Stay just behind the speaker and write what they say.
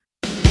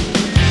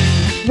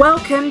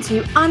Welcome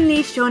to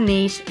Unleash Your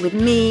Niche with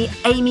me,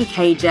 Amy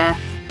Cager,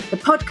 the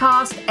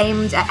podcast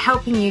aimed at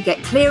helping you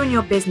get clear on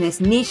your business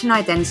niche and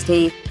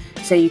identity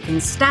so you can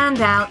stand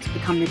out,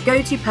 become the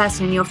go-to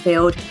person in your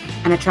field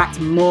and attract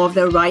more of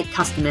the right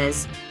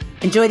customers.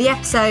 Enjoy the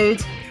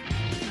episode.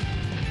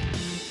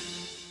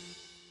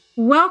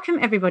 Welcome,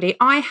 everybody.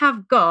 I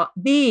have got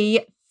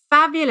the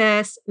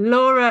fabulous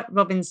Laura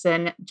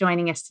Robinson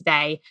joining us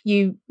today.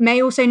 You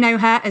may also know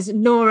her as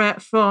Laura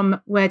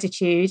from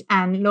Worditude,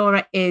 and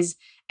Laura is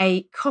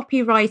a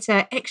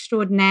copywriter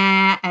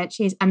extraordinaire.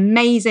 She's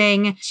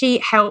amazing. She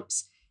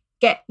helps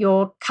get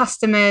your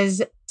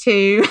customers to...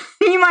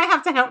 You might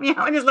have to help me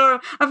out with this,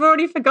 Laura. I've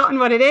already forgotten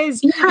what it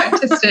is. You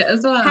practiced it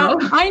as well.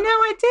 I know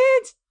I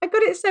did. I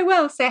got it so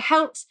well. So it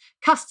helps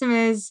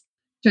customers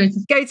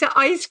go to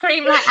ice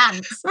cream like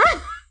ants.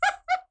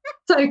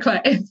 So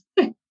close.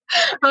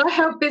 I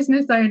help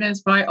business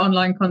owners write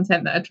online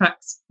content that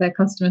attracts their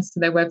customers to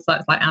their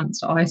websites like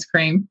ants to ice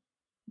cream.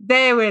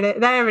 There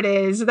it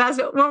is. That's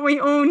what we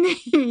all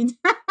need.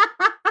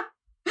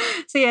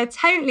 So yeah,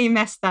 totally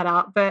messed that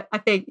up. But I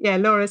think,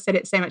 Laura said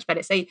it so much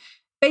better. So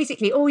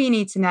basically, all you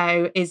need to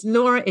know is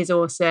Laura is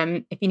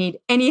awesome. If you need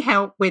any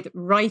help with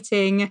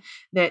writing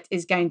that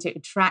is going to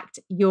attract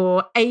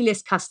your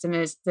A-list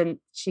customers, then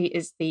she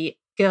is the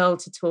girl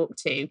to talk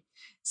to.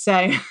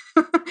 So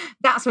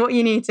that's what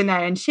you need to know.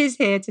 And she's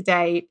here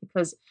today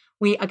because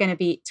we are going to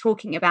be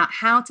talking about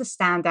how to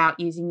stand out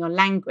using your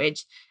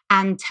language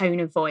and tone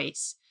of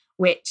voice,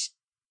 which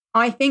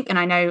I think, and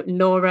I know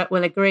Laura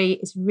will agree,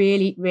 is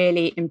really,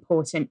 really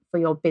important for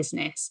your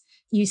business.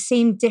 You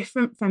seem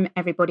different from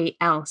everybody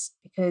else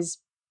because,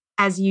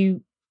 as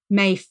you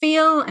may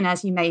feel and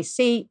as you may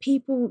see,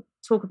 people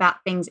talk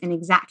about things in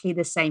exactly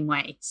the same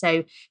way.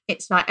 So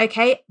it's like,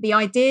 okay, the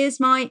ideas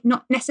might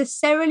not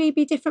necessarily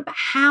be different, but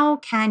how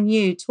can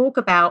you talk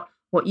about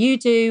what you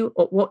do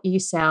or what you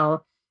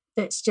sell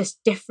that's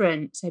just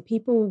different? So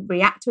people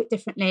react to it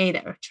differently,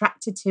 they're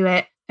attracted to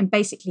it, and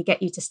basically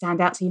get you to stand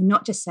out. So you're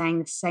not just saying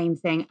the same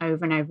thing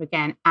over and over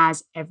again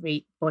as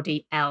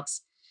everybody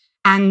else.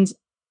 And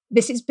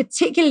this is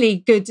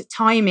particularly good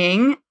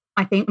timing,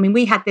 I think. I mean,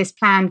 we had this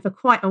planned for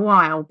quite a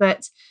while,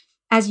 but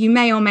as you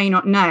may or may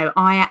not know,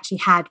 I actually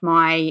had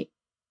my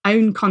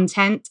own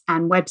content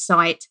and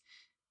website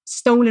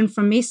stolen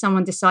from me.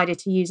 Someone decided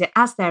to use it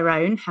as their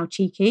own. How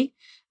cheeky.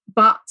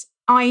 But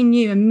I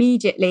knew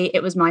immediately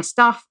it was my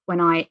stuff when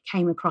I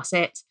came across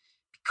it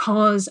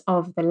because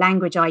of the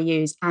language I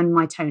use and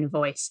my tone of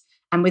voice.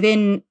 And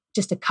within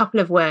just a couple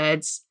of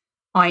words,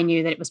 I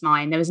knew that it was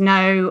mine.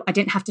 I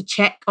didn't have to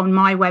check on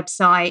my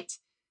website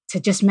to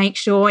just make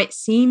sure it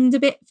seemed a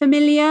bit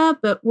familiar,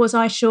 but was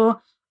I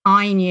sure?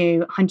 I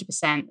knew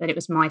 100% that it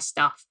was my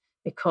stuff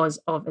because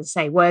of, as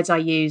I say, words I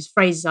use,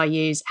 phrases I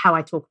use, how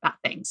I talk about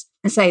things.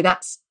 And so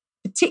that's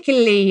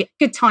particularly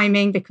good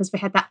timing because we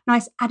had that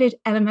nice added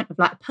element of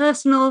like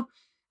personal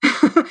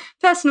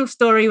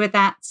story with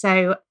that.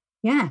 So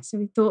so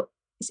we thought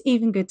it's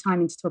even good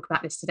timing to talk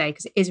about this today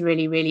because it is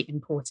really, really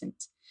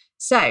important.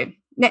 So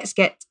let's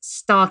get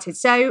started.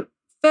 So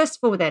first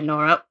of all then,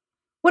 Laura,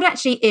 what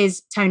actually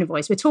is tone of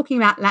voice? We're talking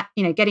about,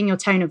 getting your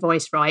tone of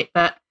voice right,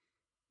 but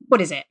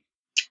what is it?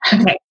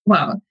 Okay,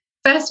 well,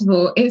 first of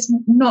all, it's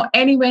not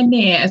anywhere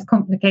near as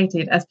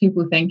complicated as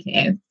people think it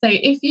is. So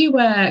if you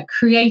were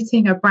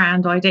creating a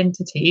brand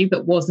identity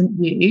that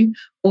wasn't you,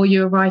 or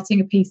you're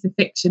writing a piece of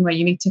fiction where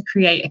you need to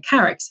create a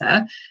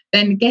character,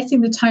 then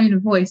getting the tone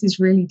of voice is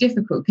really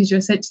difficult because you're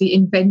essentially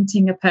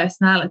inventing a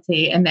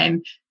personality and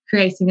then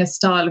creating a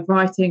style of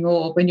writing,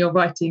 or when you're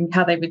writing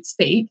how they would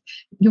speak,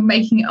 you're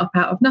making it up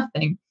out of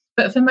nothing.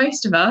 But for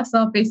most of us,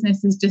 our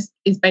business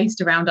is based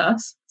around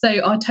us.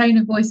 So our tone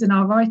of voice in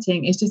our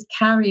writing is just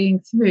carrying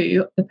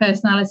through the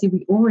personality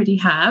we already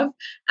have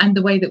and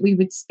the way that we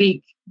would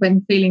speak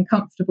when feeling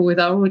comfortable with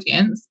our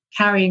audience,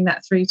 carrying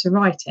that through to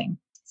writing.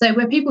 So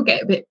where people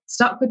get a bit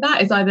stuck with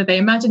that is either they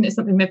imagine it's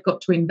something they've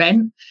got to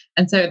invent,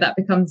 and so that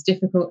becomes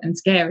difficult and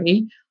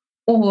scary,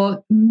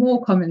 or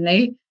more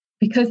commonly,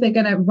 because they're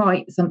going to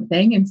write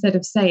something instead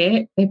of say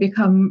it, they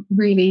become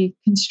really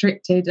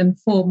constricted and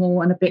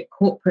formal and a bit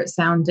corporate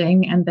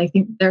sounding, and they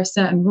think there are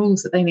certain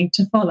rules that they need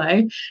to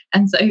follow.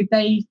 And so if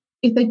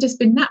they'd just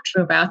been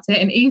natural about it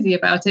and easy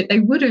about it,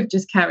 they would have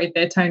just carried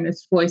their tone of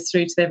voice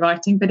through to their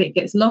writing, but it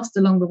gets lost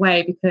along the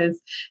way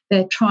because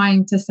they're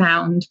trying to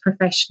sound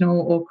professional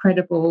or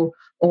credible,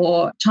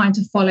 or trying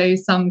to follow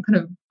some kind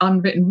of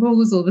unwritten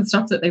rules or the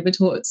stuff that they were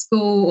taught at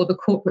school or the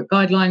corporate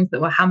guidelines that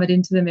were hammered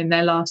into them in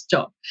their last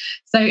job.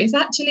 So it's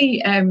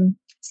actually,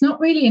 it's not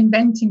really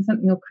inventing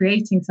something or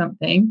creating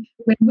something.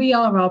 When we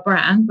are our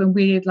brand, when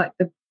we're like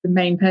the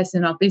main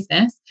person in our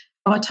business,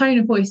 our tone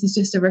of voice is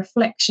just a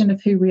reflection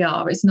of who we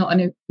are. It's not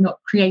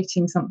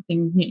creating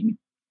something new.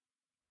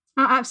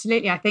 Oh,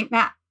 absolutely. I think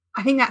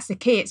that's the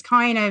key. It's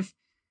kind of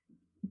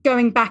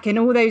going back and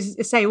all those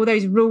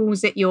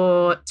rules that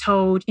you're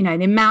told, the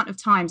amount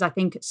of times I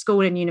think at school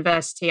and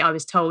university, I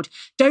was told,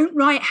 don't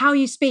write how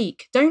you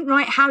speak. Don't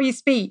write how you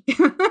speak.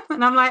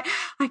 And I'm like,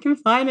 I can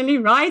finally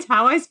write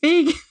how I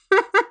speak.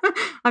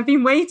 I've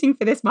been waiting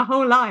for this my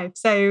whole life.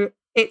 So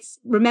it's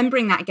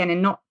remembering that again,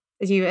 and not,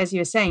 as you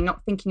were saying,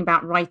 not thinking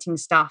about writing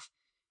stuff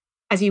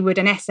as you would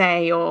an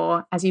essay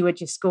or as you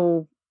would your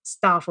school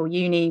stuff or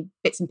uni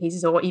bits and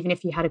pieces, or even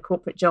if you had a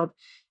corporate job,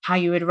 how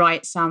you would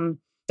write some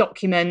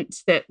document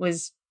that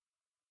was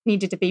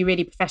needed to be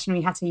really professional.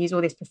 You had to use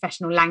all this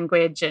professional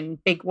language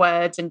and big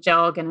words and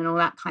jargon and all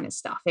that kind of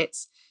stuff.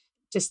 It's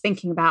just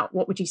thinking about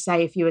what would you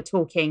say if you were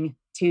talking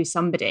to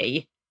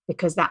somebody,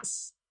 because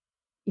that's,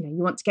 you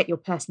want to get your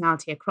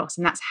personality across,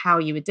 and that's how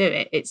you would do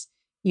it. It's,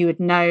 you would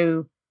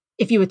know,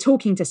 if you were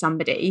talking to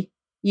somebody,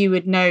 you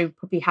would know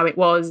probably how it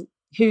was,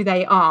 who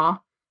they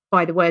are,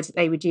 by the words that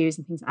they would use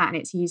and things like that. And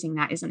it's using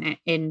that, isn't it,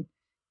 in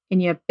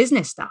your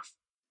business stuff.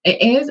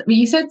 It is.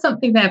 You said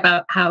something there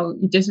about how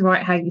you just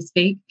write how you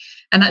speak.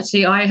 And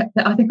actually, I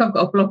think I've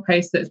got a blog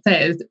post that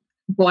says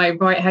why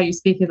write how you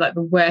speak is like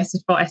the worst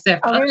advice ever.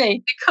 Oh,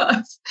 really?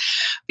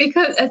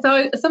 Because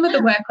some of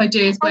the work I do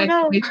is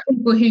working with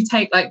people who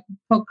take like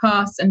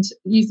podcasts and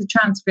use the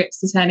transcripts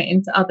to turn it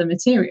into other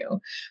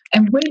material.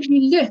 And when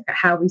you look at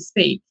how we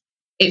speak,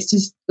 it's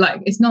just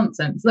like, it's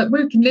nonsense. Like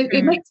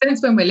it makes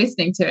sense when we're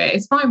listening to it.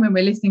 It's fine when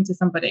we're listening to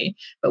somebody.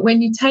 But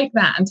when you take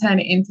that and turn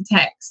it into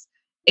text,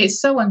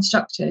 it's so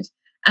unstructured.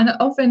 And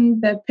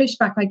often the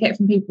pushback I get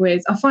from people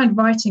is, I find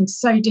writing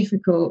so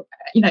difficult.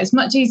 It's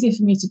much easier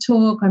for me to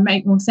talk. I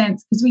make more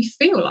sense because we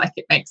feel like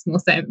it makes more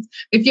sense.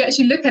 If you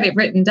actually look at it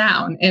written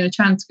down in a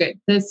transcript,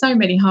 there's so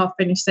many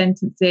half-finished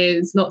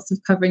sentences, lots of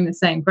covering the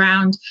same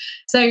ground.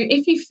 So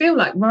if you feel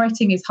like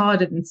writing is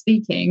harder than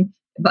speaking,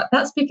 but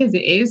that's because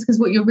it is, because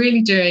what you're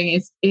really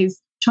doing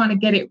is trying to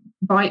get it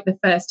right the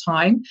first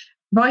time.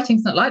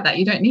 Writing's not like that.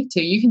 You don't need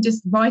to. You can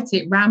just write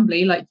it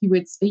rambly like you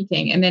would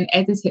speaking and then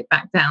edit it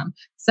back down.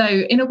 So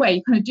in a way,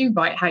 you kind of do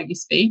write how you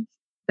speak,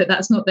 but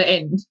that's not the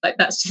end. Like,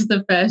 that's just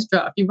the first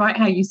draft. You write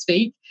how you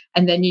speak,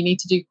 and then you need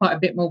to do quite a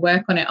bit more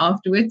work on it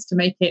afterwards to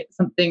make it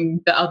something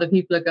that other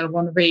people are going to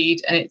want to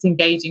read and it's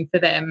engaging for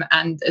them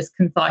and as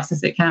concise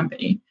as it can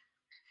be.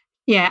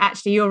 Yeah,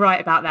 actually, you're right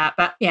about that.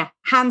 But yeah,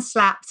 hand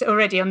slapped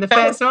already on the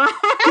first one.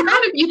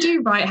 You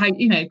do write how,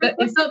 but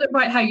it's not that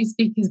write how you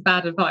speak is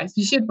bad advice.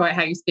 You should write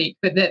how you speak,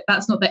 but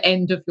that's not the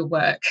end of your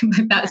work.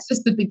 That's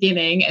just the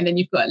beginning. And then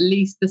you've got at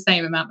least the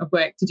same amount of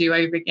work to do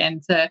over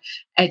again to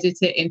edit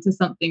it into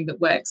something that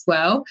works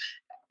well.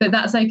 But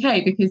that's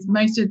okay, because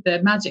most of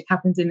the magic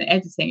happens in the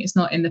editing. It's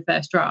not in the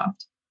first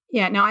draft.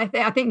 Yeah, no, I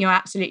think you're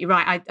absolutely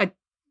right. I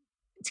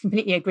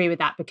completely agree with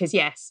that, because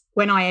yes,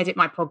 when I edit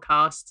my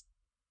podcast,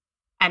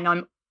 and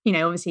I'm,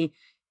 obviously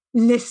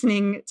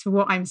listening to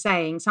what I'm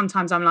saying,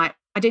 sometimes I'm like,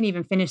 I didn't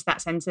even finish that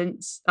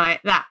sentence,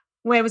 like that.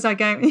 Where was I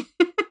going?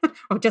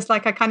 Or just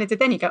like I kind of did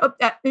then, you go,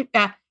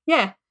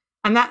 yeah.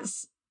 And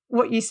that's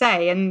what you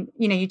say. And,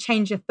 you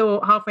change your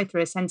thought halfway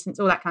through a sentence,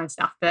 all that kind of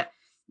stuff. But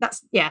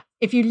that's, yeah,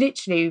 if you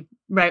literally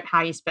wrote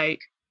how you spoke,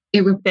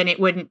 then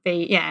it wouldn't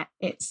be,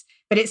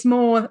 but it's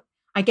more,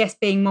 I guess,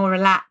 being more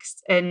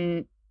relaxed.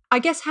 And I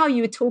guess how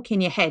you would talk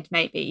in your head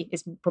maybe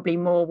is probably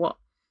more what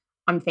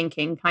I'm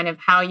thinking, kind of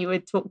how you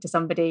would talk to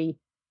somebody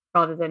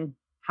rather than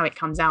how it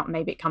comes out.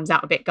 Maybe it comes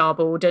out a bit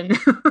garbled. And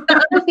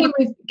the other thing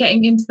with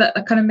getting into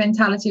that kind of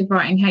mentality of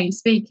writing how you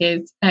speak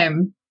is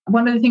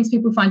one of the things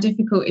people find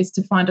difficult is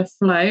to find a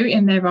flow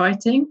in their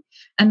writing.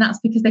 And that's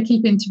because they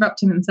keep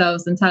interrupting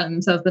themselves and telling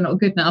themselves they're not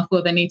good enough,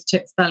 or they need to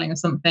check spelling of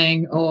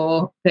something,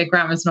 or their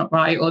grammar's not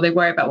right, or they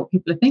worry about what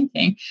people are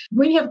thinking.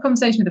 When you have a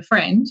conversation with a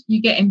friend,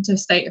 you get into a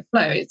state of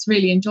flow. It's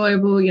really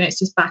enjoyable. It's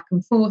just back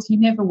and forth. You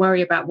never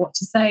worry about what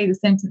to say. The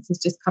sentences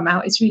just come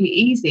out. It's really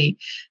easy.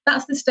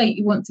 That's the state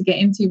you want to get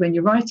into when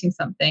you're writing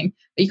something.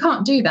 But you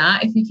can't do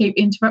that if you keep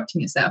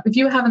interrupting yourself. If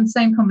you were having the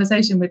same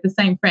conversation with the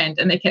same friend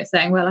and they kept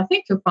saying, well, I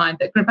think you'll find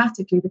that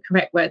grammatically the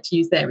correct word to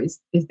use there is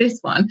this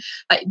one,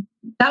 like,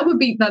 that would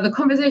be like, the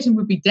conversation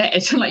would be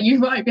dead. Like, you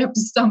might be able to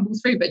stumble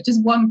through, but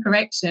just one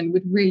correction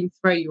would really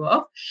throw you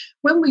off.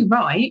 When we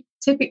write,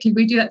 typically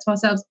we do that to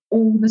ourselves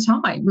all the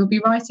time. We'll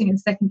be writing and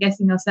second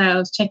guessing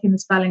ourselves, checking the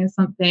spelling of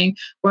something,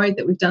 worried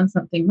that we've done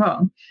something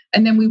wrong.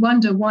 And then we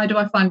wonder, why do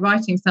I find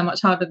writing so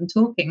much harder than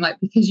talking? Like,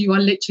 because you are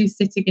literally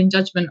sitting in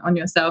judgment on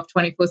yourself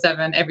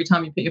 24/7 every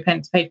time you put your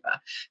pen to paper.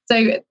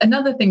 So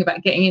another thing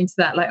about getting into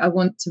that, like, I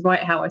want to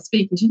write how I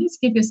speak, is you need to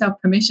give yourself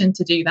permission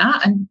to do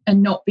that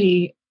and not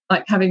be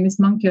like having this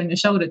monkey on your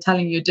shoulder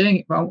telling you you're doing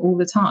it wrong all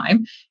the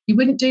time. You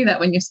wouldn't do that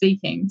when you're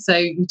speaking. So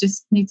you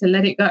just need to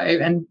let it go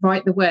and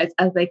write the words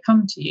as they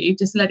come to you.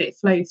 Just let it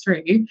flow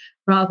through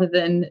rather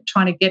than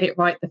trying to get it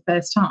right the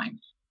first time.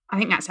 I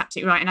think that's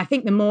absolutely right. And I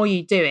think the more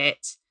you do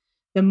it,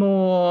 the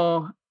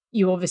more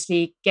you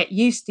obviously get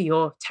used to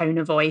your tone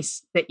of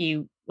voice that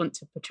you want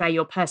to portray,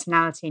 your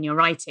personality in your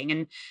writing.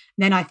 And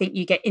then I think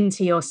you get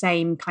into your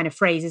same kind of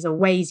phrases or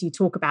ways you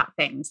talk about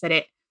things, that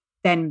it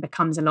then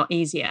becomes a lot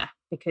easier,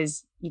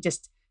 because you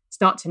just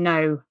start to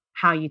know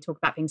how you talk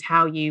about things,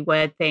 how you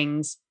word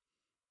things.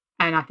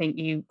 And I think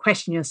you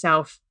question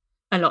yourself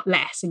a lot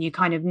less, and you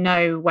kind of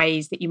know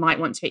ways that you might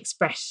want to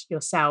express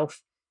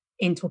yourself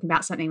in talking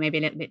about something maybe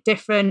a little bit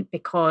different,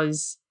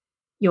 because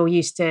you're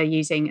used to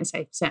using, and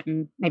say,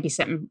 certain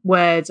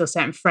words or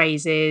certain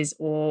phrases,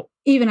 or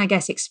even, I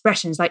guess,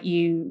 expressions. Like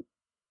you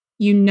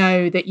you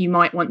know that you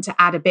might want to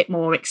add a bit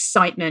more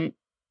excitement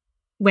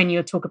when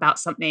you talk about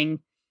something.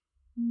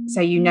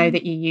 So you know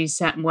that you use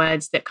certain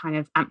words that kind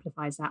of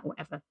amplifies that, or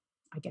whatever,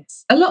 I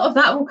guess. A lot of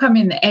that will come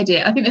in the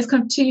edit. I think there's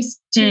kind of two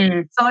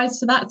sides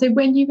to that. So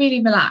when you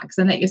really relax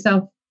and let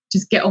yourself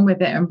just get on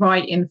with it and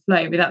write in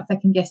flow without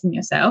second guessing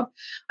yourself,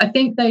 I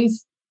think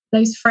those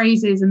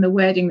phrases and the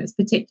wording that's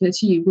particular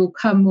to you will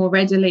come more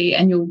readily,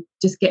 and you'll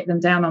just get them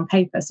down on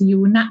paper. So you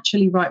will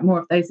naturally write more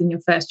of those in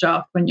your first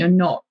draft when you're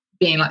not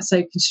being like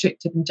so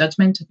constrictive and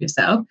judgmental of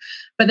yourself.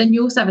 But then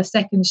you also have a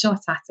second shot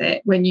at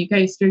it when you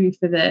go through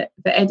for the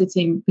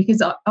editing,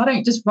 because I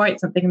don't just write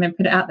something and then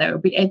put it out there. It'll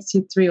be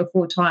edited 3 or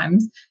 4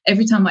 times.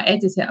 Every time I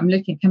edit it, I'm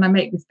looking, can I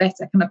make this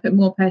better? Can I put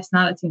more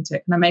personality into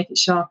it? Can I make it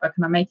sharper?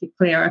 Can I make it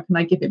clearer? Can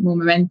I give it more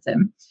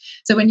momentum?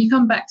 So when you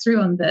come back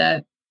through on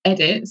the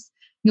edits,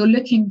 you're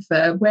looking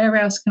for where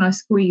else can I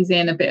squeeze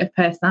in a bit of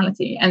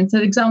personality. And so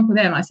the example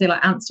there, when I say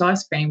like ants to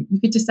ice cream, you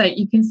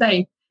can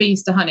say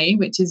bees to honey,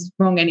 which is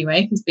wrong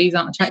anyway, because bees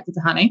aren't attracted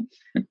to honey.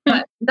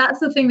 But that's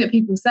the thing that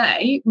people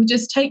say. We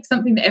just take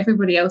something that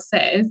everybody else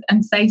says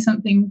and say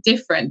something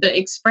different that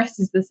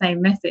expresses the same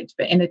message,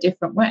 but in a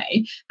different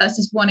way. That's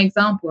just one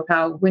example of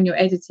how when you're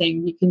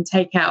editing, you can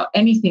take out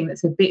anything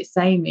that's a bit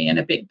samey and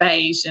a bit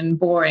beige and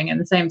boring and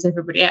the same as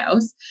everybody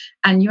else.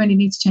 And you only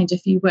need to change a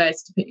few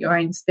words to put your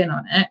own spin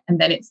on it.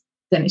 And then it's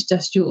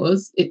just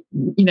yours.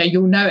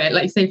 You'll know it.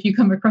 Like, say if you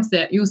come across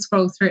it, you'll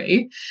scroll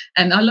through,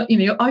 and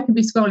I can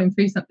be scrolling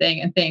through something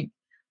and think,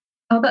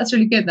 oh, that's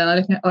really good. Then I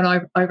look at it, oh,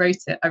 I wrote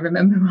it. I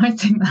remember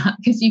writing that,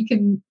 because you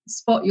can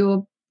spot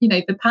your,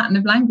 the pattern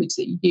of language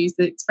that you use,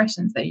 the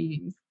expressions that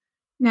you use.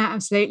 No,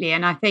 absolutely.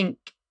 And I think,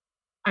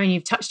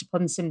 you've touched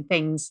upon some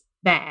things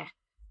there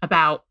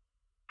about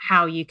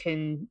how you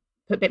can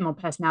put a bit more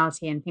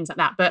personality and things like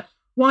that. But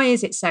why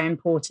is it so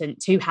important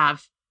to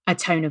have a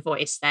tone of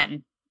voice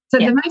then? So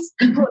the most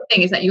important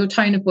thing is that your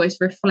tone of voice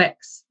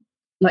reflects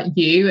like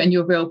you and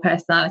your real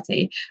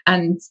personality.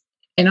 And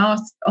in our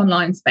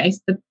online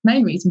space, the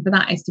main reason for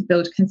that is to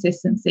build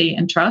consistency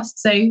and trust.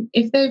 So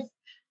if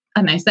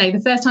say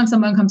the first time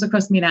someone comes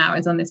across me now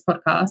is on this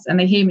podcast, and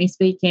they hear me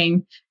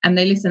speaking and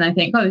they listen, I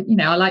think, oh,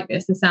 I like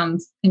this. This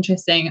sounds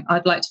interesting.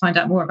 I'd like to find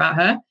out more about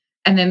her.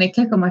 And then they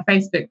click on my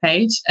Facebook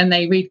page and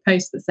they read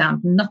posts that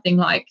sound nothing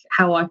like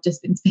how I've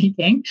just been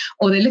speaking,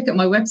 or they look at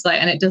my website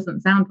and it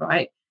doesn't sound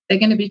right. They're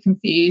going to be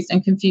confused,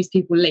 and confused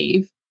people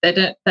leave.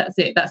 That's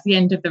it. That's the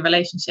end of the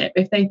relationship.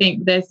 If they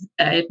think there's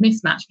a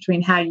mismatch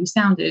between how you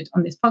sounded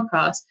on this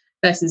podcast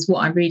versus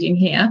what I'm reading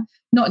here,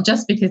 not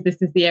just because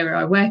this is the area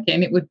I work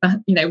in, it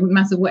wouldn't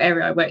matter what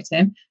area I worked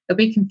in, they'll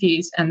be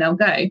confused and they'll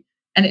go.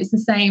 And it's the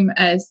same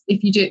as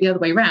if you do it the other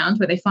way around,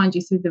 where they find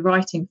you through the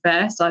writing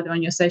first, either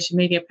on your social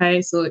media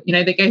posts, or,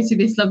 they go through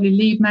this lovely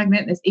lead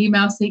magnet, this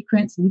email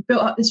sequence, and you've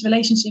built up this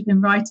relationship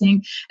in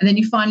writing, and then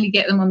you finally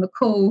get them on the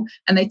call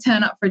and they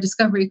turn up for a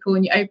discovery call,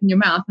 and you open your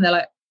mouth and they're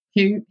like,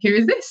 who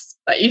is this?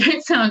 Like, you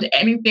don't sound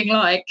anything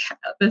like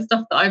the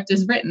stuff that I've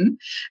just written.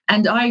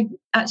 And I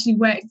actually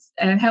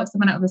helped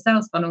someone out of a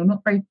sales funnel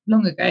not very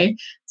long ago.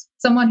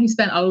 Someone who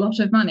spent a lot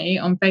of money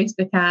on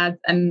Facebook ads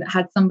and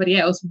had somebody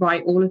else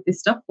write all of this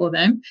stuff for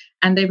them.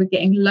 And they were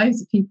getting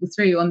loads of people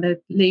through on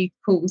the lead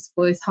calls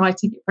for this high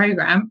ticket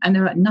program. And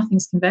they're like,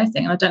 nothing's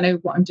converting. I don't know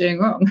what I'm doing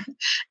wrong.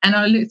 And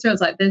I looked through, I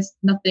was like, there's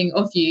nothing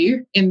of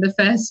you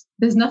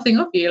there's nothing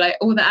of you. Like,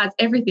 all the ads,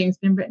 everything's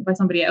been written by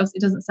somebody else.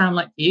 It doesn't sound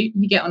like you.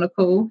 You get on a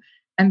call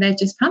and they're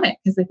just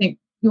panicked because they think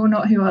you're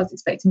not who I was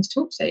expecting to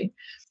talk to.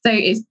 So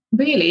it's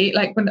really,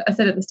 like when I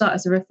said at the start,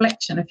 it's a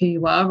reflection of who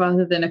you are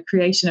rather than a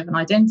creation of an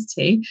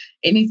identity.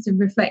 It needs to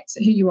reflect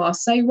who you are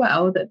so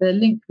well that the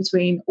link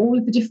between all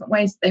of the different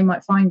ways that they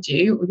might find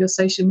you, or your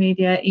social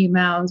media,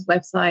 emails,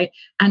 website,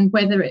 and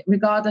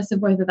regardless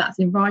of whether that's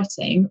in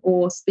writing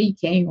or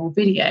speaking or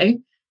video,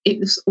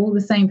 it's all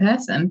the same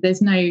person.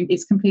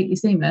 It's completely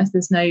seamless.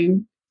 There's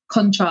no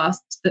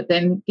contrast that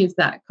then gives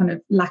that kind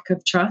of lack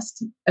of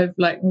trust of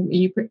like,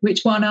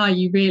 which one are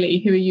you really?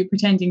 Who are you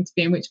pretending to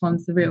be, and which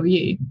one's the real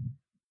you?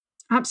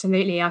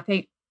 Absolutely. I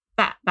think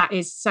that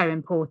is so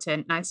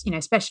important. As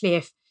especially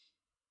if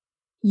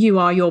you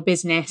are your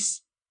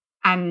business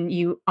and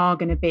you are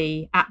going to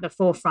be at the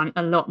forefront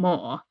a lot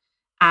more.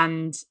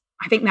 And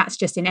I think that's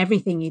just in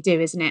everything you do,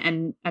 isn't it?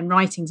 And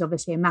writing's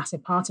obviously a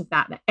massive part of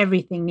that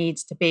everything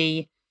needs to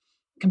be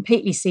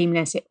completely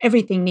seamless.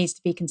 Everything needs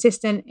to be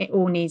consistent. It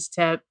all needs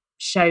to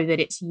show that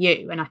it's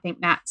you. And I think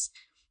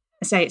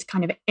it's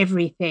kind of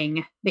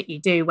everything that you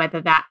do,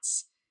 whether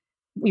that's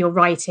your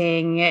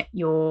writing,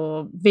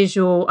 your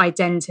visual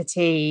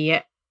identity,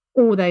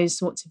 all those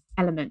sorts of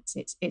elements.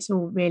 It's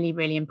all really,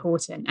 really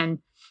important. And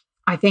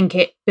I think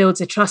it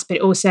builds a trust, but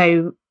it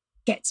also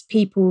gets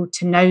people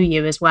to know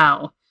you as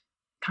well,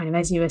 kind of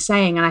as you were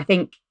saying. And I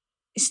think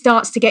it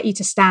starts to get you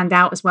to stand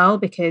out as well,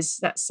 because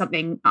that's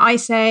something I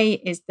say,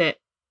 is that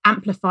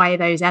amplify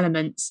those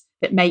elements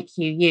that make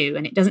you you.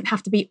 And it doesn't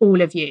have to be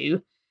all of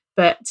you,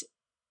 but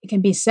it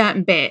can be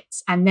certain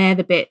bits, and they're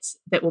the bits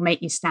that will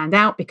make you stand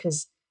out,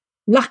 because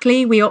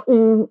luckily we are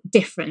all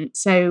different.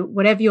 So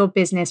whatever your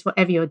business,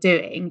 whatever you're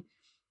doing,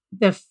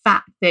 the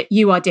fact that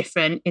you are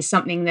different is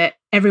something that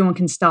everyone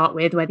can start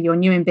with, whether you're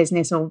new in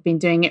business or been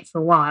doing it for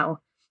a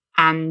while.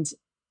 And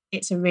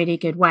it's a really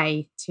good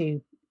way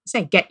to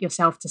say, get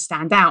yourself to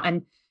stand out.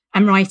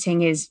 And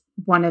writing is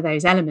one of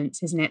those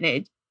elements, isn't it?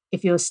 That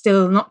if you're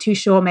still not too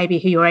sure maybe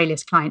who your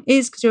A-list client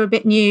is because you're a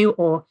bit new,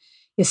 or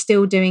you're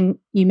still doing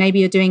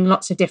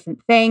lots of different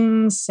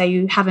things, so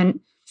you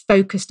haven't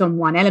focused on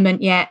one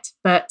element yet,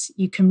 but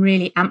you can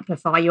really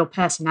amplify your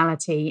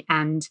personality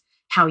and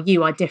how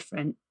you are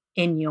different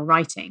in your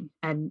writing.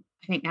 And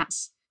I think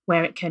that's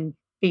where it can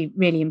be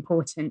really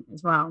important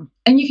as well.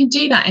 And you can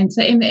do that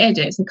in the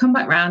edit. So come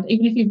back around,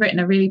 even if you've written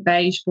a really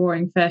beige,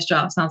 boring first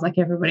draft, sounds like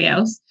everybody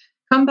else,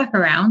 come back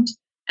around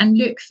and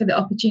look for the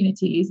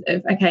opportunities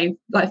of, okay,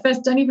 like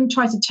first, don't even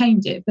try to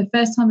change it. The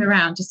first time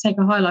around, just take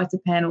a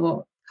highlighter pen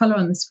or colour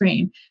on the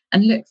screen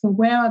and look for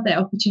where are there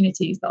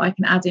opportunities that I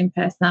can add in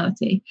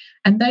personality.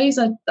 And those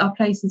are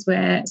places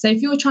where, so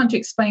if you're trying to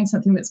explain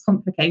something that's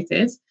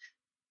complicated,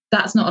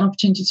 that's not an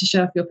opportunity to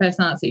show off your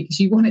personality because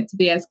you want it to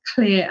be as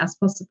clear as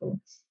possible.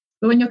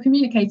 But when you're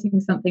communicating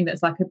something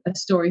that's like a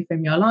story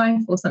from your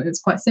life or something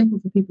that's quite simple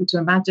for people to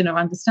imagine or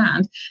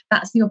understand,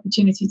 that's the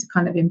opportunity to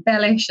kind of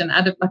embellish and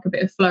add a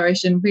bit of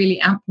flourish and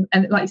really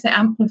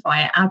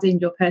amplify it, add in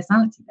your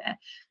personality there.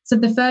 So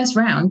the first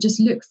round,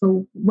 just look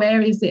for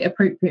where is it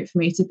appropriate for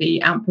me to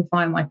be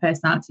amplifying my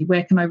personality?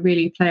 Where can I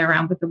really play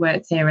around with the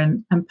words here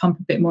and pump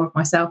a bit more of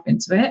myself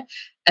into it?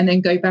 And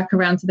then go back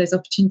around to those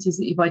opportunities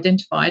that you've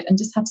identified and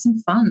just have some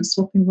fun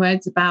swapping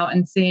words about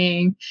and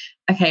seeing,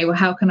 okay, well,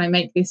 how can I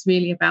make this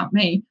really about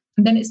me?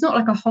 And then it's not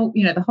like the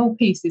whole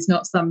piece is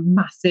not some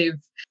massive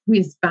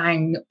whiz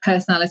bang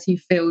personality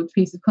filled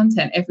piece of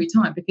content every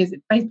time, because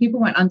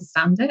people won't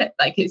understand it.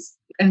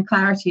 And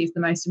clarity is the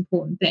most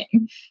important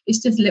thing. It's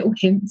just little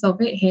hints of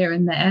it here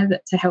and there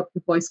that to help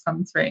the voice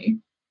come through.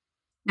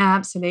 No,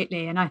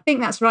 absolutely. And I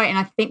think that's right. And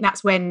I think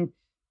that's when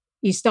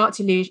you start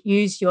to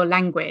use your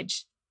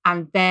language,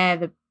 and they're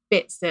the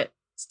bits that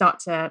start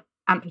to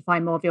amplify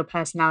more of your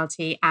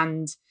personality,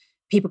 and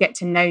people get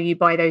to know you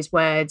by those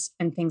words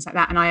and things like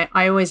that. And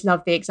I always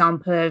love the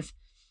example of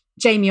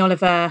Jamie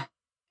Oliver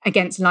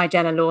against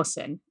Nigella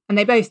Lawson. And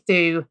they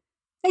do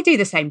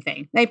the same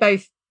thing. They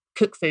both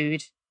cook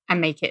food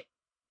and make it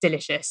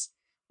delicious.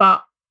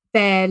 But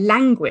their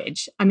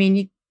language, I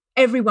mean,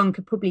 everyone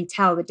could probably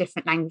tell the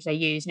different language they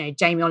use.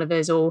 Jamie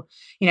Oliver's all,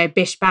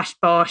 bish, bash,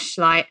 bosh,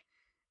 like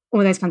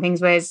all those kind of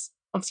things. Whereas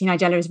obviously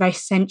Nigella is very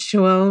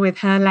sensual with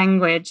her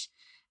language.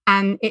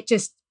 And it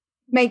just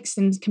makes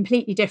them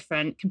completely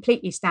different,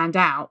 completely stand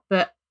out. But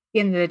at the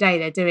end of the day,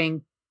 they're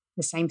doing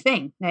the same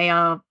thing. They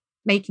are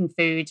making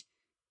food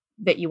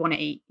that you want to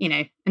eat,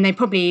 and they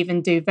probably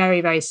even do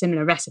very, very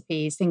similar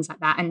recipes, things like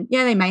that. And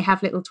yeah, they may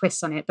have little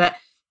twists on it, but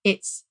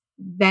it's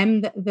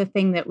them, the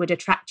thing that would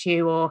attract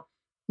you or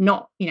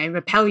not,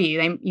 repel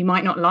you. You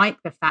might not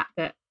like the fact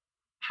that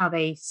how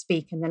they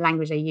speak and the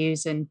language they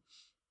use and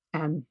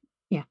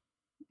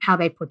how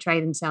they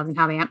portray themselves and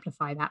how they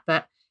amplify that.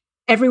 But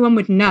everyone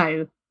would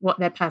know what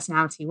their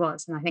personality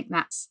was. And I think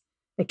that's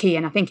the key.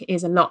 And I think it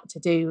is a lot to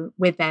do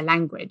with their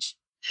language.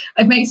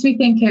 It makes me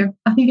think of,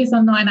 I think it's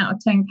on 9 out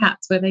of 10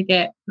 Cats where they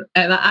get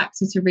that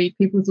actor to read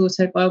people's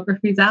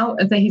autobiographies out,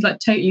 and so he's like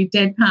totally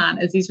deadpan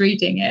as he's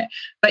reading it.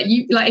 But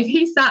you, like, if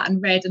he sat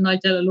and read a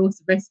Nigella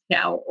Lawson recipe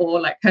out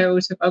or like her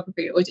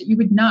autobiography, or you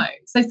would know.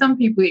 So some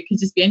people, it could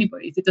just be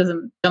anybody's, it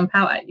doesn't jump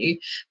out at you.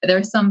 But there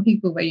are some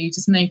people where you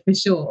just know for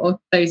sure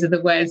those are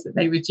the words that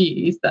they would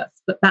use.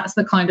 That's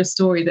the kind of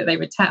story that they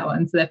would tell,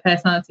 and so their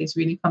personality has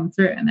really come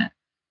through in it,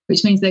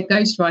 which means their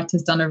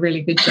ghostwriter's done a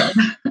really good job.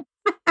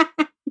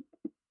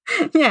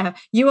 Yeah,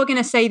 you are going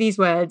to say these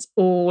words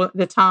all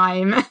the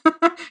time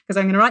because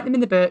I'm going to write them in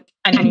the book,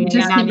 and you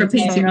just keep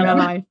repeating in real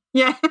life.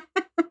 Yeah.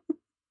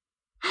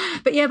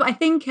 But I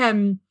think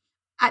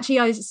actually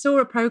I saw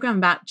a program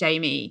about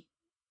Jamie,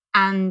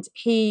 and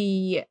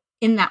he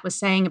in that was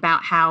saying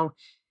about how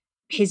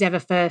his ever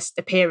first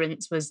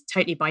appearance was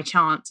totally by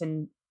chance,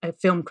 and a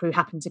film crew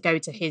happened to go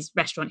to his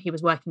restaurant he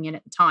was working in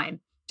at the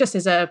time, just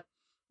as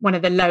one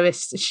of the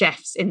lowest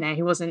chefs in there.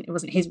 It wasn't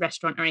his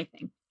restaurant or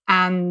anything,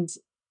 and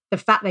the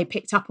fact they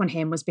picked up on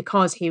him was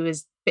because he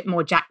was a bit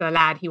more Jack the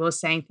Lad. He was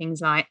saying things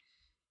like,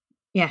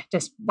 yeah,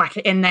 just whack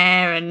it in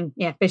there and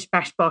yeah, bish,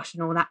 bash, bosh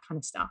and all that kind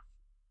of stuff.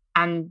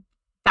 And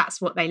that's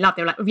what they love.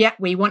 They were like, yeah,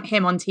 we want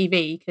him on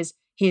TV because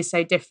he is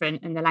so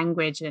different in the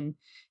language and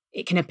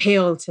it can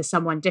appeal to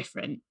someone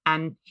different.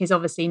 And he's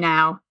obviously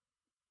now,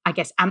 I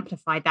guess,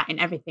 amplified that in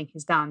everything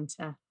he's done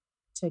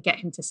to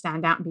get him to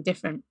stand out and be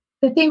different.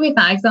 The thing with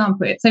that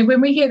example, so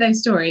when we hear those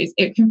stories,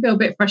 it can feel a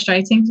bit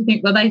frustrating to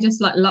think, well, they just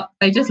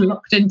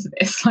locked into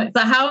this. Like,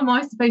 so how am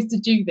I supposed to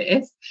do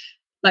this,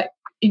 like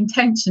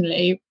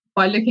intentionally,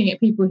 by looking at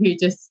people who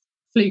just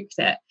fluked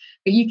it?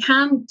 But you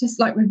can just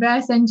like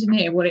reverse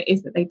engineer what it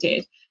is that they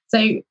did. So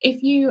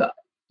if you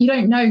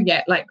don't know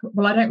yet, like,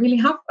 well, I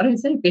don't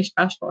say bish,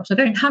 bash, bosh. I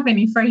don't have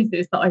any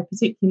phrases that I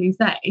particularly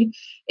say.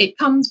 It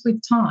comes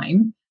with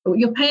time. But what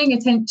you're paying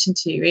attention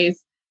to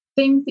is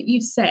things that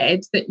you've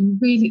said that you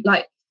really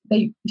like,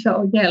 they felt,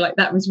 oh yeah, like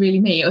that was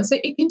really me. Or so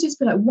it can just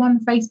be like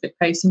one Facebook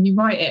post and you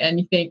write it and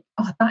you think,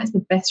 oh, that is the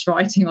best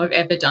writing I've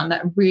ever done.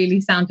 That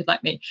really sounded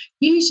like me.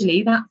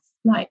 Usually that's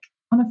like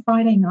on a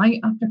Friday night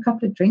after a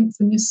couple of drinks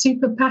and you're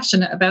super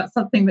passionate about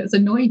something that's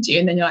annoyed you,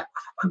 and then you're like,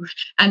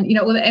 and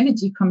all the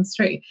energy comes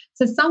through.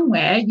 So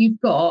somewhere you've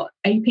got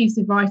a piece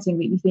of writing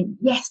that you think,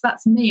 yes,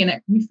 that's me,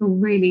 and you feel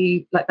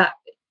really like that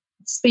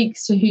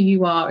speaks to who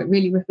you are. It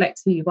really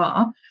reflects who you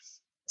are.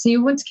 So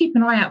you want to keep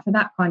an eye out for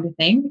that kind of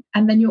thing.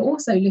 And then you're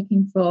also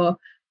looking for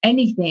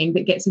anything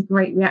that gets a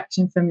great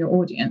reaction from your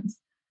audience.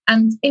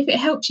 And if it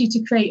helps you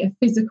to create a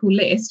physical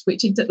list,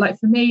 which it, like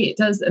for me, it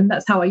does, and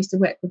that's how I used to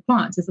work with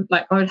clients, is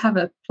like I would have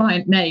a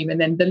client name and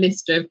then the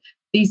list of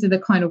these are the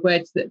kind of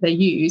words that they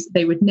use.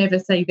 They would never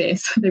say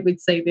this. They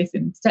would say this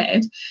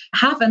instead.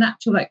 Have an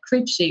actual like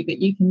crib sheet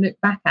that you can look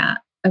back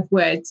at of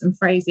words and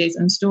phrases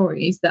and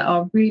stories that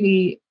are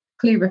really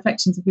clear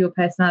reflections of your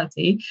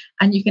personality.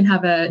 And you can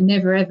have a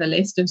never ever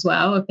list as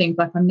well of things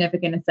like, I'm never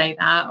going to say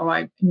that,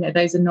 or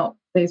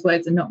those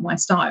words are not my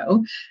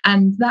style.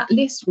 And that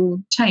list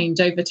will change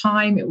over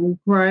time. It will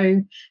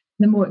grow.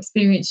 The more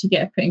experience you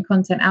get of putting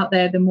content out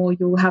there, the more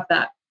you'll have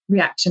that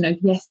reaction of,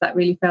 yes, that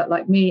really felt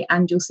like me.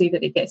 And you'll see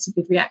that it gets a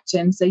good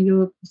reaction. So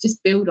you'll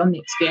just build on the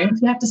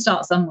experience. You have to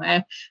start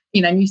somewhere.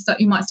 You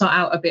might start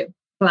out a bit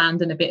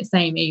bland and a bit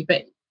samey,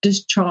 but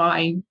just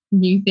try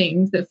new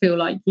things that feel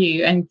like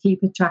you and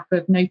keep a track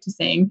of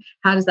noticing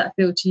how does that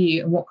feel to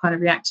you and what kind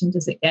of reaction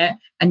does it get.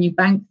 And you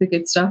bank the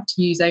good stuff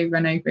to use over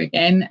and over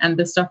again, and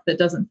the stuff that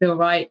doesn't feel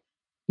right,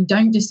 you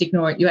don't just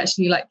ignore it. You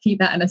actually like keep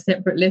that in a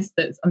separate list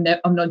that's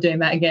I'm not doing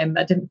that again.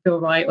 That didn't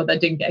feel right, or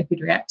that didn't get a good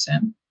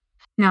reaction.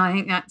 No, I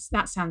think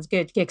that sounds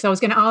good. Yeah, because I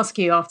was going to ask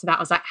you after that. I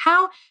was like,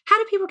 how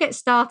do people get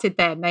started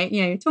then?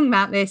 They, talking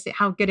about this,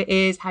 how good it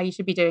is, how you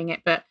should be doing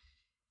it, but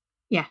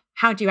yeah,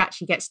 how do you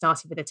actually get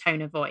started with a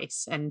tone of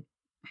voice? And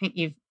I think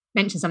you've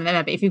mentioned something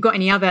there, but if you've got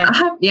any other...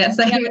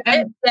 So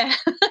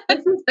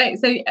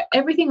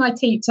everything I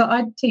teach, so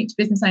I teach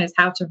business owners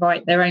how to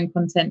write their own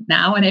content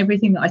now, and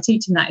everything that I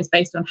teach in that is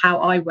based on how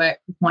I work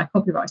with my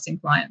copywriting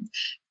clients.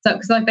 So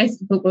because I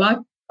basically thought,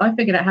 well, I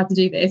figured out how to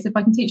do this. If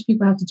I can teach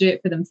people how to do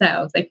it for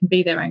themselves, they can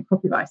be their own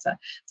copywriter.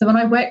 So when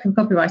I work with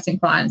copywriting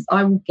clients,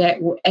 I will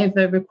get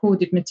whatever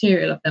recorded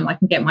material of them I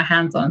can get my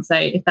hands on. So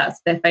if that's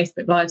their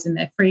Facebook Lives in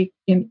their free,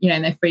 in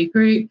their free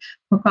group,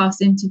 podcast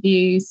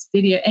interviews,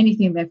 video,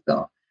 anything they've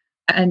got.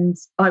 And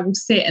I will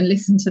sit and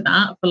listen to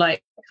that for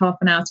like half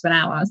an hour to an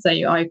hour. So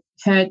I've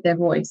heard their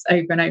voice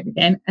over and over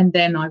again, and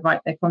then I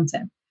write their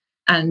content.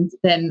 And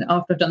then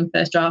after I've done the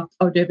first draft,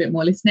 I'll do a bit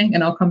more listening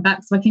and I'll come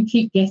back. So I can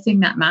keep getting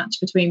that match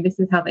between this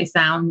is how they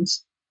sound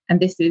and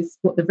this is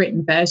what the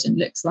written version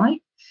looks like.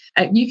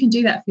 You can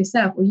do that for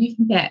yourself, or you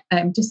can get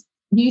just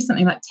use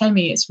something like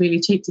Temi. It's really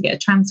cheap to get a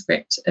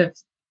transcript of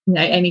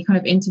any kind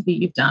of interview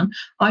you've done.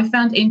 I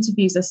found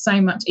interviews are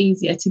so much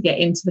easier to get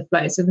into the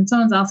flow. So when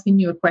someone's asking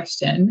you a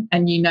question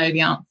and you know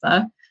the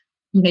answer,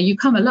 you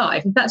come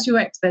alive. If that's your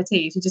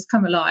expertise, you just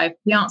come alive.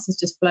 The answers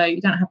just flow.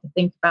 You don't have to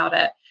think about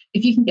it.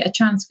 If you can get a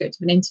transcript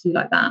of an interview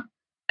like that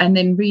and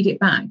then read it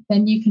back,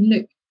 then you can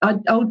look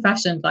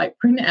old-fashioned, like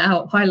print it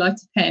out, highlight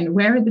a pen.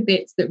 Where are the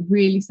bits that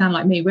really sound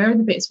like me? Where are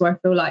the bits where I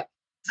feel like,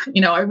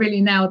 I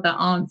really nailed that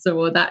answer,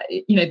 or that,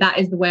 that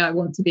is the way I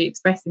want to be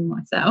expressing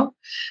myself.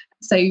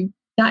 So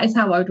that is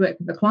how I would work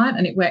with a client,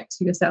 and it works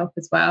for yourself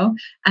as well.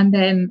 And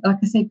then, like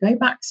I said, go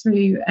back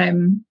through,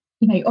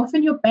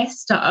 often your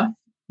best stuff,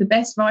 the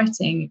best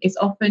writing is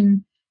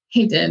often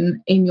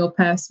hidden in your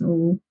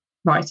personal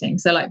writing.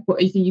 So like what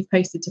if you've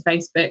posted to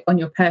Facebook on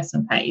your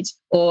personal page,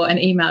 or an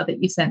email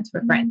that you sent to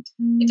a friend.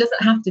 It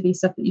doesn't have to be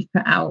stuff that you've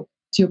put out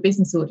to your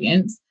business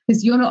audience,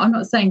 because I'm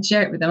not saying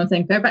share it with them. I'm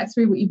saying go back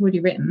through what you've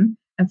already written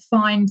and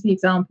find the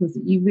examples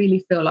that you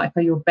really feel like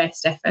are your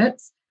best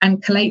efforts,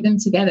 and collate them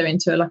together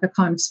into a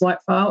kind of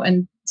swipe file.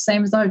 And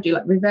same as I would do,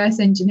 like reverse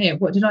engineer.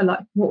 What did I like?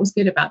 What was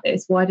good about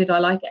this? Why did I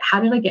like it? How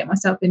did I get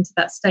myself into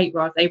that state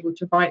where I was able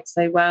to write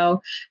so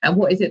well? And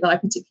what is it that I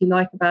particularly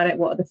like about it?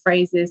 What are the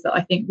phrases that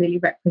I think really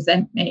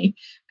represent me?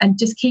 And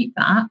just keep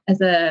that as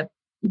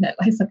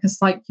it's like a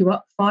psych you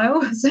up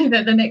file, so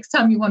that the next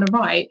time you want to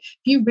write, if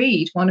you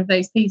read one of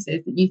those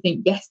pieces that you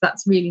think, yes,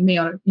 that's really me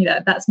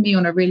that's me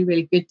on a really,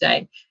 really good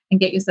day, and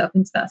get yourself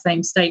into that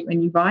same state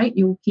when you write,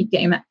 you'll keep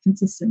getting that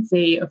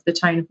consistency of the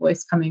tone of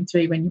voice coming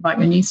through when you write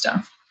your new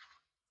stuff.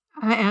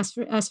 That's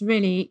a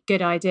really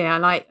good idea. I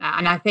like that.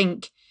 And I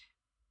think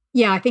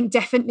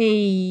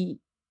definitely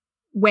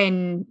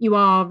when you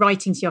are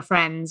writing to your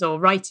friends or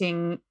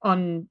writing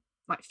on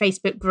like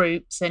Facebook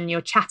groups and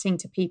you're chatting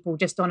to people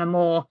just on a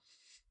more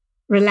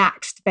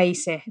relaxed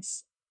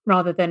basis,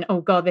 rather than,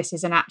 oh God, this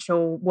is an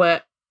actual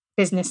work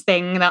business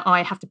thing that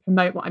I have to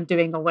promote what I'm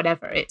doing or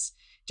whatever. It's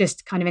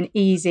just kind of an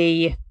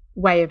easy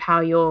way of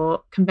how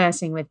you're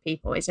conversing with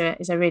people. Is a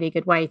really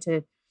good way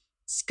to,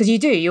 because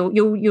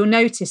you'll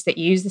notice that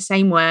you use the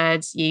same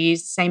words, you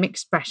use the same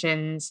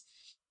expressions,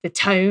 the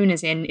tone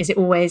is it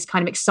always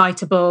kind of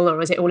excitable,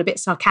 or is it all a bit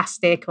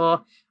sarcastic,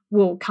 or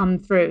will come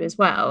through as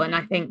well. And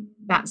I think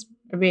that's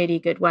a really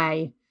good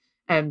way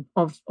of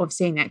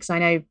seeing that, because I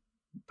know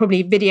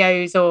probably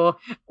videos or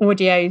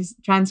audios,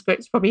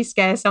 transcripts probably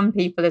scare some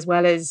people as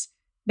well as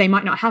they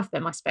might not have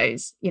them, I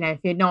suppose. If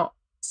you're not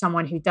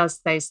someone who does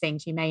those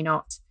things, you may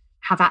not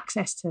have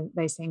access to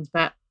those things.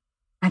 But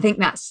I think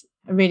that's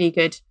a really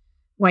good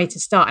way to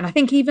start. And I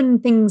think even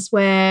things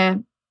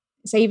where,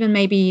 say, even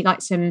maybe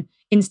like some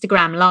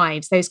Instagram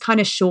lives, those kind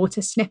of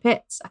shorter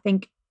snippets, I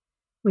think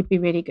would be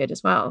really good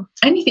as well.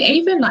 Anything,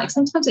 even like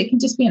sometimes it can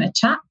just be in a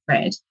chat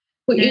thread.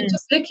 What you're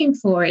just looking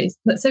for is,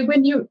 so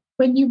when you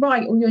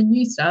write all your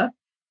new stuff,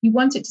 you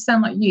want it to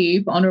sound like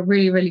you, but on a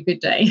really, really good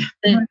day.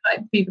 You want it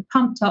to be the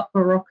pumped up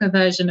rocker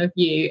version of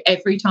you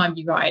every time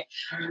you write.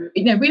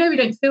 We know we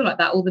don't feel like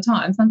that all the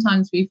time.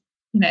 Sometimes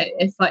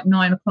it's like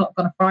 9 o'clock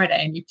on a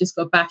Friday and you've just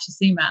got to bash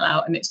this email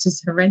out and it's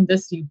just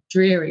horrendously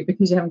dreary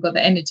because you haven't got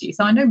the energy.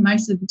 So I know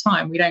most of the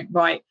time we don't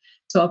write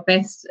to our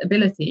best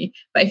ability,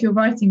 but if you're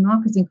writing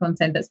marketing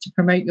content that's to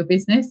promote your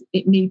business,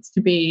 it needs to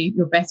be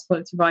your best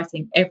quality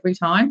writing every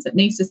time. So it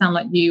needs to sound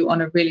like you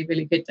on a really,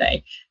 really good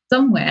day.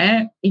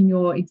 Somewhere in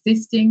your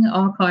existing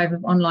archive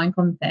of online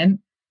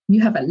content,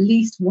 you have at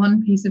least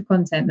one piece of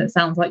content that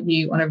sounds like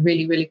you on a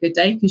really, really good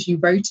day because you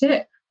wrote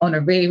it on a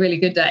really, really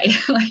good day.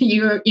 Like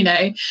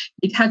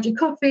you'd had your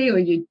coffee or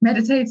you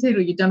meditated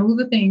or you'd done all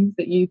the things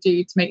that you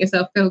do to make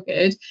yourself feel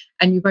good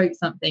and you wrote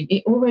something.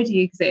 It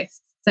already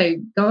exists. So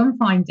go and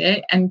find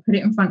it and put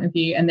it in front of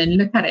you and then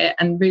look at it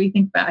and really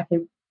think about,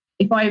 okay,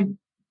 if I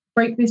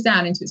break this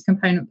down into its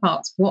component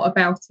parts, what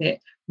about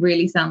it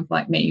really sounds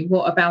like me?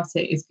 What about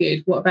it is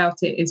good? What about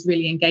it is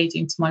really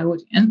engaging to my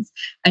audience?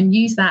 And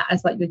use that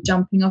as like the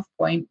jumping off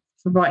point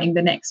for writing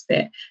the next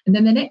bit. And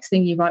then the next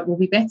thing you write will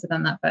be better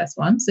than that first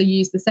one. So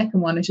use the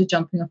second one as your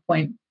jumping off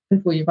point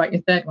before you write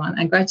your third one.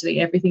 And gradually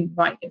everything you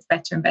write gets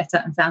better and better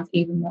and sounds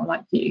even more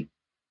like you.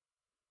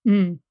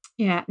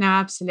 Yeah, no,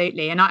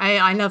 absolutely. And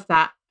I love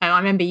that. I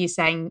remember you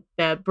saying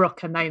the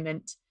Broca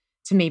moment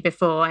to me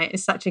before.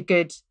 It's such a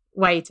good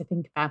way to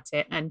think about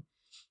it. And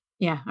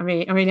yeah, I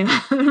really I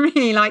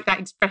really like that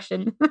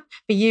expression for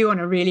you on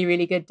a really,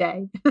 really good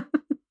day.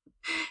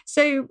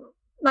 So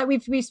like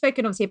we've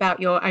spoken obviously about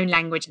your own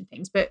language and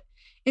things, but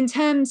in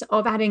terms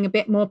of adding a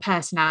bit more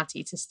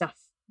personality to stuff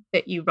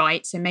that you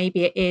write, so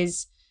maybe it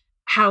is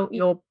how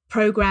your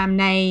program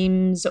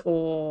names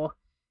or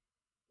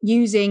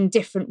using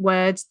different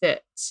words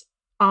that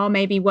are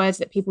maybe words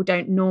that people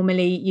don't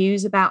normally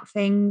use about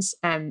things.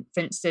 For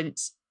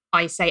instance,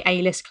 I say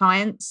A-list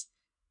clients.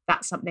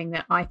 That's something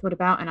that I thought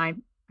about. And I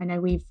know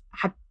we've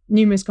had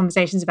numerous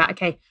conversations about,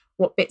 okay,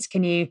 what bits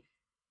can you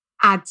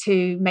add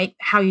to make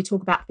how you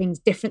talk about things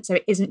different so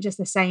it isn't just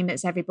the same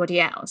as everybody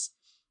else?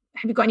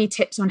 Have you got any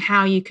tips on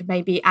how you could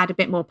maybe add a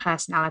bit more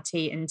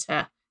personality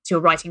into your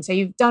writing? So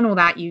you've done all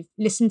that, you've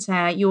listened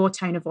to your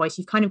tone of voice,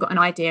 you've kind of got an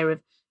idea of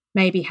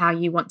maybe how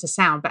you want to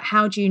sound, but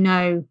how do you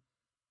know,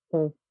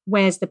 or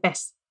where's the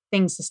best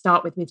things to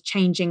start with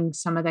changing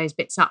some of those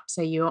bits up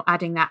so you're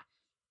adding that,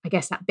 I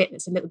guess, that bit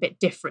that's a little bit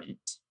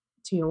different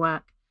to your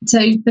work? So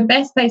the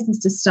best place is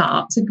to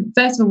start. So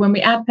first of all, when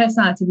we add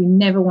personality, we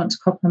never want to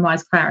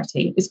compromise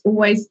clarity. It's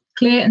always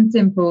clear and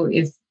simple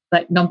is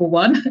like number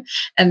one,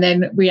 and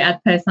then we add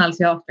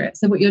personality after it.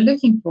 So what you're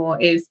looking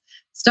for is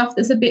stuff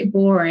that's a bit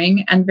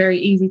boring and very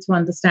easy to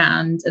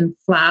understand and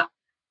flat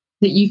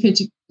that you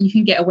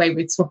can get away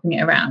with swapping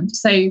it around.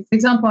 So for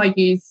example, I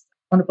use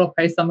on a blog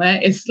post somewhere,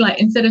 it's like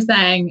instead of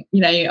saying,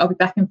 I'll be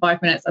back in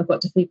 5 minutes, I've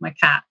got to feed my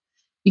cat.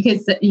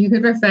 Because you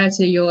could refer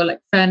to your like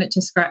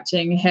furniture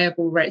scratching,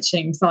 hairball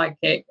retching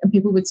sidekick, and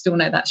people would still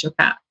know that's your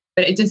cat.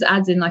 But it just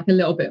adds in like a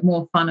little bit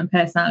more fun and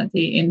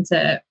personality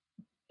into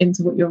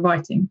what you're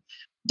writing.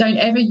 Don't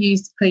ever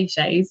use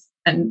cliches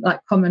and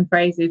like common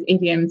phrases,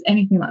 idioms,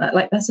 anything like that.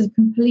 Like that's a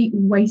complete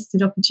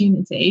wasted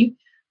opportunity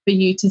for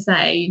you to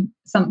say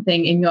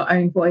something in your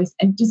own voice.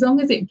 And as long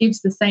as it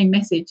gives the same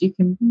message, you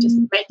can just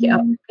make it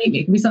up completely.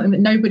 It can be something that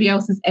nobody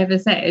else has ever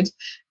said.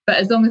 But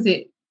as long as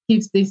it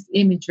gives this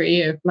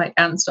imagery of like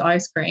ants to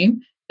ice cream,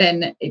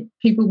 then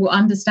people will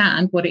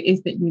understand what it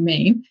is that you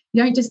mean.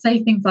 You don't just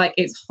say things like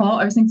it's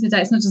hot. I was thinking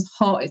today, it's not just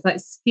hot, it's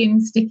like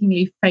skin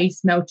stickingly,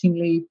 face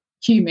meltingly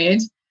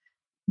humid.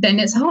 Then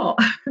it's hot.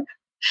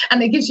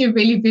 And it gives you a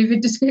really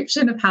vivid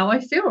description of how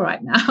I feel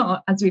right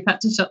now as we've had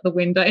to shut the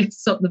window,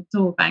 stop the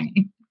door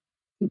banging.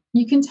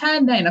 You can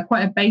turn then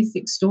quite a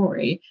basic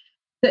story.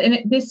 And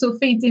this sort of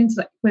feeds into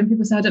like when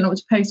people say, I don't know what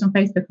to post on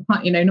Facebook,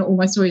 I can't, not all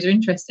my stories are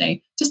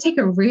interesting. Just take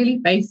a really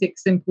basic,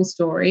 simple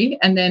story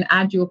and then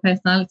add your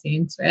personality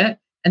into it.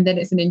 And then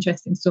it's an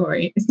interesting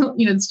story. It's not,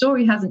 the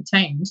story hasn't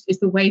changed. It's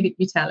the way that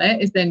you tell it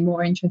is then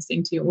more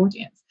interesting to your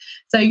audience.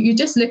 So you're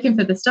just looking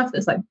for the stuff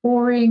that's like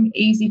boring,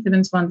 easy for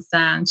them to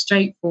understand,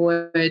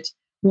 straightforward.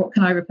 What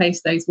can I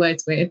replace those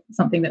words with?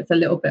 Something that's a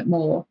little bit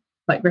more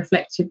like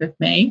reflective of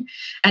me.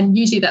 And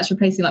usually that's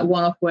replacing like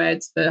one-off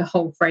words for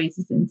whole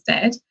phrases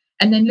instead.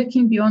 And then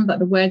looking beyond like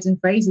the words and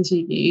phrases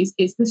you use,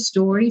 it's the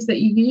stories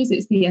that you use,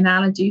 it's the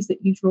analogies that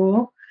you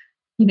draw.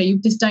 You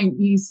just don't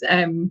use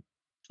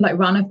like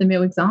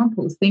run-of-the-mill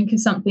examples. Think of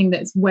something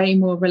that's way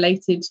more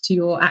related to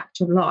your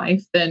actual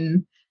life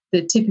than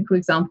the typical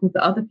examples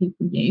that other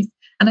people use.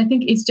 And I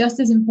think it's just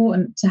as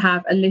important to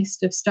have a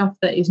list of stuff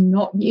that is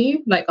not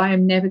you. Like, I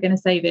am never going to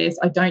say this.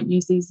 I don't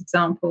use these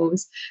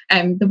examples.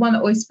 The one that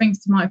always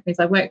springs to mind is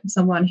I work with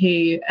someone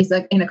who is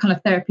like in a kind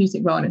of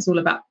therapeutic role, and it's all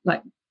about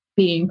like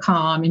being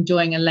calm,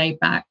 enjoying a laid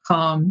back,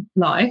 calm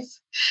life.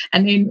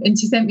 And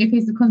she sent me a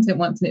piece of content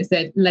once and it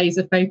said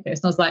laser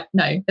focused. And I was like,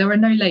 no, there are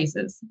no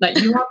lasers. Like,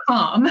 you are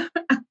calm.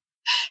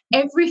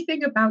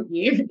 Everything about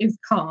you is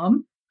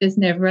calm. There's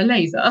never a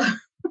laser.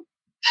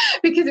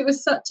 Because it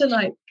was such a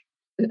like,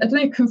 I don't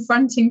know,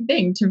 confronting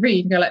thing to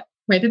read and go like,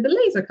 where did the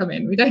laser come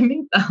in? We don't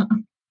need that.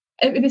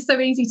 It is so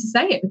easy to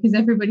say it because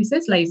everybody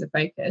says laser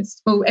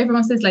focused. Well,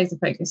 everyone says laser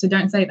focused, so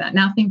don't say that.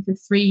 Now think of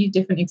 3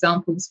 different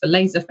examples for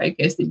laser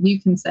focused that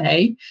you can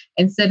say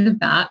instead of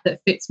that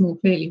fits more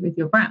clearly with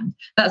your brand.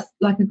 That's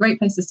like a great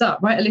place to start.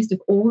 Write a list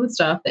of all the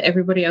stuff that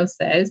everybody else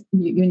says.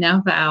 You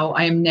now vow,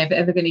 I am never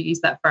ever going to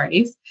use that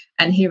phrase.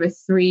 And here are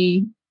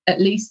at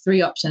least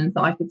 3 options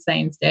that I could say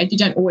instead. You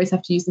don't always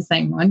have to use the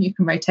same one. You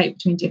can rotate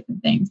between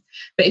different things.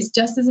 But it's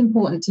just as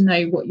important to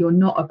know what you're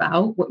not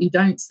about, what you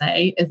don't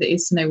say, as it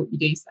is to know what you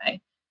do say.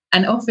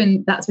 And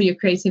often that's where your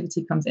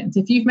creativity comes in.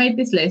 So if you've made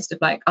this list of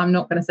like, I'm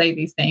not going to say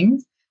these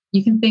things,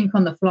 you can think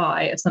on the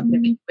fly of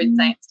something that you would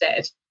say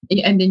instead.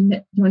 And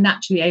then you're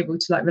naturally able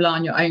to like rely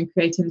on your own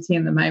creativity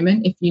in the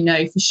moment. If you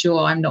know for sure,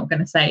 I'm not going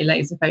to say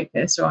laser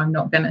focus, or I'm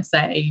not going to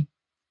say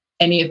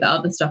any of the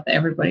other stuff that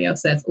everybody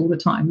else says all the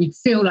time. You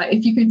feel like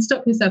if you can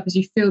stop yourself as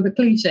you feel the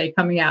cliche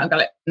coming out and go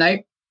like, no,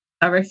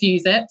 I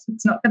refuse it.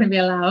 It's not going to be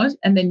allowed.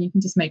 And then you can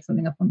just make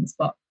something up on the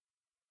spot.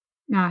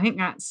 No, I think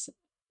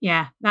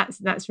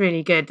that's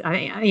really good. I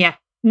think,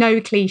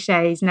 no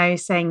cliches, no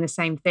saying the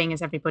same thing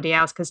as everybody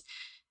else, because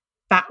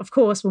that, of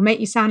course, will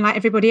make you sound like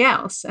everybody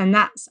else. And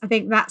I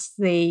think that's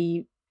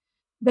the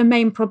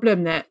main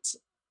problem that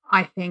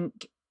I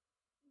think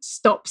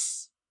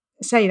stops,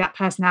 say, that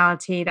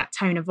personality, that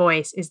tone of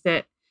voice, is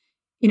that,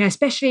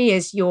 especially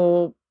as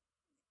you're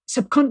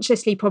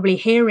subconsciously probably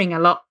hearing a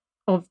lot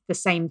of the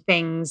same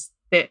things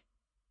that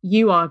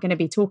you are going to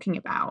be talking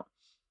about,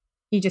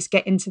 you just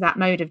get into that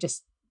mode of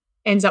just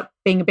ends up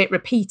being a bit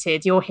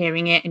repeated. You're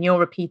hearing it and you're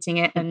repeating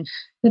it. And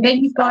so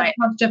then you've got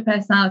past your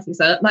personality.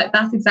 So like,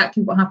 that's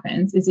exactly what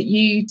happens, is that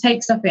you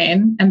take stuff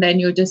in and then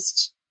you're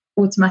just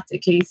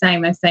automatically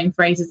saying those same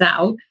phrases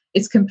out.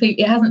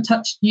 It hasn't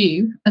touched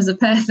you as a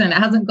person. It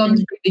hasn't gone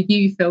through the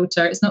you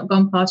filter. It's not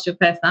gone past your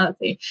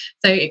personality.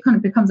 So it kind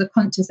of becomes a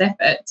conscious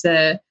effort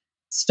to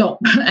stop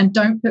and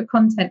don't put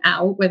content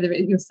out, whether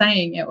you're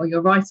saying it or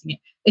you're writing it.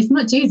 It's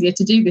much easier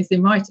to do this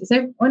in writing.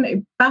 So when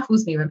it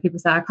baffles me when people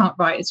say, I can't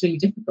write, it's really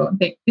difficult. And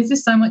think, this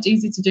is so much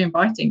easier to do in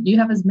writing. You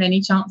have as many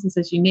chances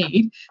as you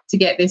need to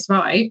get this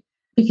right,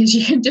 because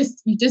you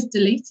just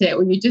delete it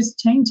or you just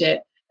change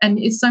it. And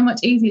it's so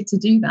much easier to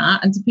do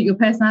that and to put your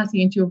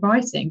personality into your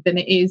writing than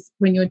it is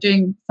when you're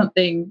doing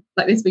something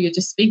like this where you're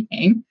just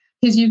speaking,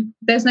 because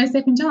there's no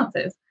second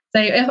chances.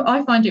 So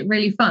I find it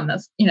really fun.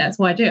 That's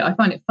why I do it. I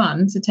find it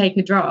fun to take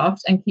a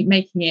draft and keep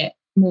making it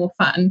more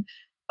fun.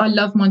 I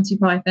love Monty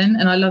Python,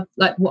 and I love,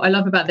 like, what I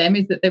love about them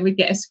is that they would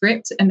get a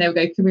script and they'll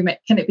go,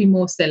 can it be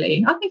more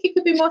silly? I think it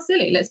could be more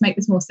silly. Let's make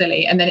this more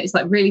silly. And then it's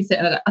like really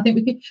silly. I think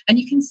we could, and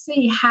you can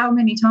see how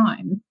many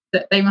times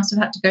that they must have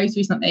had to go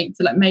through something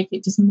to like make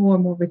it just more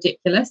and more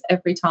ridiculous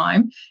every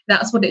time.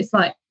 That's what it's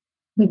like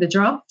with the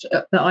draft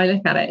that I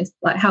look at it. It's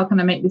like, how can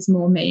I make this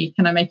more me?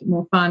 Can I make it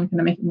more fun? Can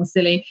I make it more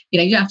silly? You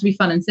don't have to be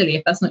fun and silly.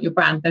 If that's not your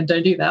brand, then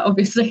don't do that,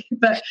 obviously.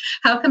 But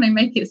how can I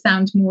make it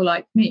sound more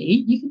like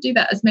me? You can do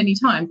that as many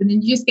times. And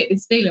then you just get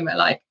this feeling where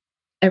like,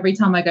 every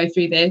time I go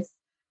through this,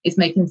 it's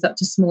making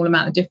such a small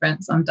amount of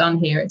difference. I'm done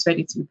here. It's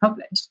ready to be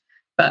published.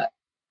 But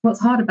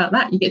what's hard about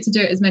that? You get to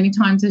do it as many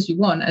times as you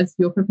want, as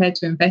you're prepared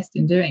to invest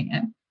in doing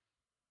it.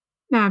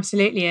 No,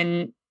 absolutely.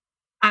 And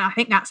I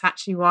think that's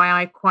actually why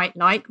I quite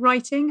like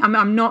writing.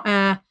 I'm not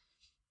I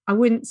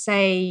wouldn't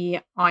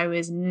say I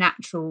was a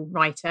natural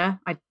writer.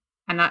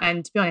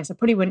 And to be honest, I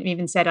probably wouldn't have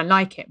even said I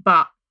like it,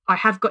 but I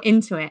have got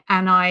into it.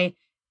 And I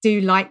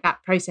do like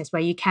that process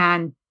where you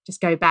can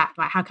just go back,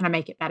 like, how can I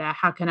make it better?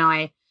 How can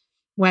I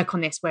work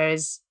on this?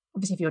 Whereas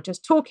obviously if you're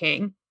just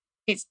talking,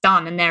 it's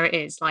done and there it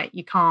is. Like,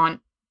 you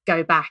can't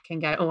go back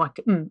and go, oh, I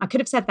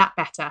could have said that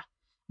better.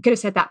 I could have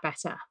said that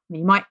better. I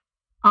mean, you might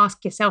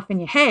ask yourself in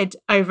your head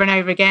over and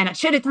over again, I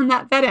should have done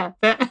that better,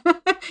 but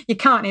you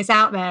can't. It's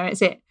out there.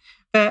 It's it.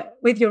 But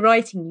with your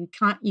writing,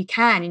 you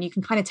can, and you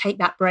can kind of take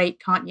that break,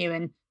 can't you?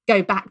 And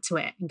go back to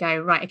it and go,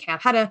 right, okay,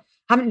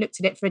 haven't looked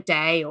at it for a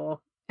day or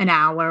an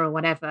hour or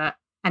whatever.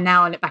 And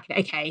now I look back at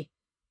it, okay,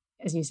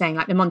 as you're saying,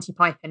 like the Monty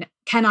Python,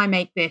 can I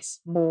make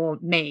this more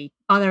me?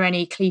 Are there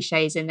any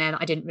cliches in there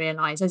that I didn't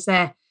realize?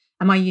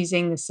 Am I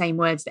using the same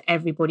words that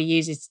everybody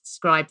uses to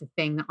describe the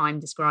thing that I'm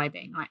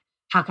describing? Like,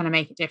 how can I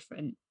make it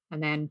different?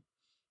 And then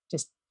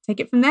just take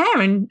it from there.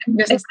 And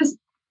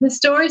the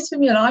stories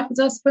from your life is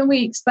us when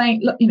we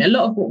explain, a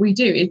lot of what we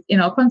do is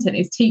in our content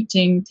is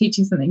teaching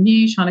something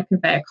new, trying to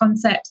convey a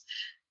concept.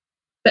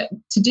 But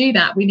to do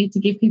that, we need to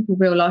give people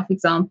real life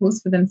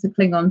examples for them to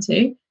cling on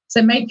to.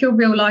 So make your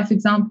real life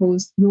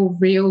examples your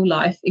real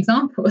life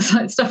examples,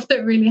 like stuff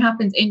that really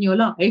happens in your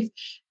life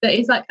that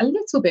is like a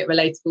little bit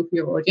relatable for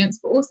your audience,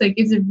 but also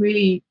gives a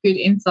really good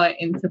insight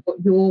into what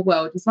your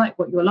world is like,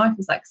 what your life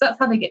is like, because that's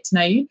how they get to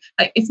know you.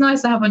 Like, it's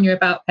nice to have on your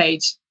about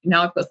page,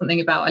 I've got something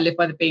about, I live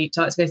by the beach,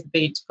 I like to go to the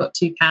beach, I've got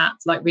 2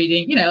 cats, like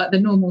reading, like the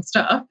normal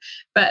stuff,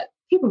 but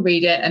people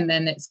read it and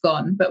then it's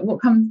gone. But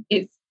what comes,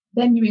 it's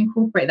then you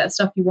incorporate that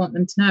stuff you want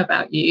them to know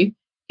about you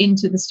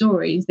into the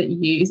stories that you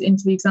use,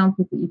 into the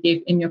examples that you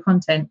give in your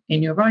content,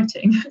 in your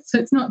writing. So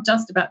it's not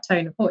just about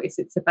tone of voice,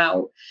 it's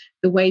about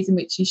the ways in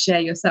which you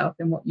share yourself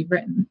in what you've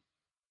written.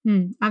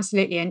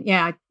 Absolutely. And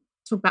yeah, I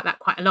talk about that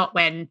quite a lot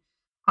when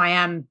I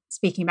am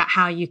speaking about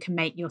how you can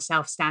make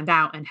yourself stand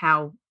out, and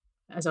how,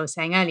 as I was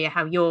saying earlier,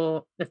 how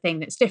you're the thing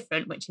that's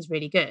different, which is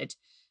really good.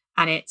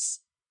 And it's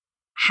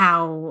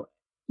how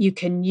you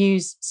can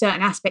use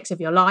certain aspects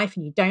of your life,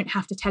 and you don't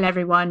have to tell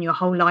everyone your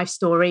whole life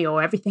story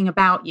or everything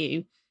about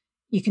you.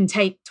 You can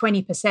take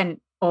 20%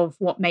 of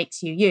what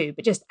makes you you,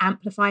 but just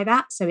amplify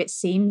that. So it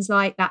seems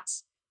like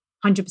that's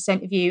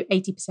 100% of you,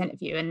 80% of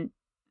you. And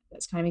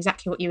that's kind of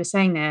exactly what you were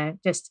saying there.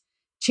 Just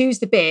choose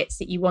the bits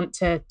that you want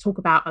to talk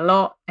about a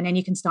lot, and then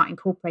you can start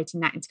incorporating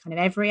that into kind of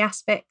every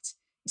aspect.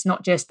 It's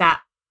not just that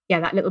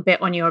little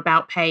bit on your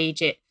about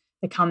page. It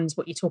becomes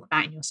what you talk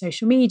about in your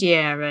social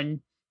media,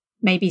 and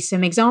maybe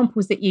some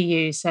examples that you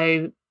use.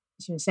 So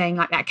as you were saying,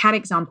 like that cat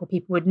example,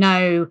 people would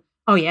know,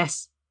 oh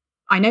yes,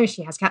 I know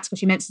she has cats because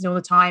she mentions it all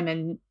the time.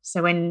 And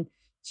so when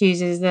she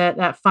uses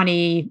that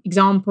funny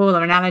example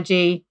or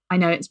analogy, I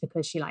know it's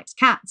because she likes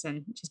cats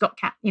and she's got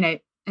cat, and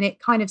it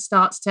kind of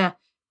starts to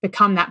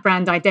become that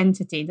brand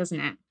identity, doesn't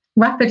it?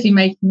 Rapidly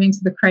making me into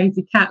the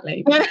crazy cat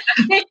lady. I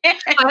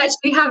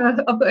actually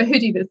I've got a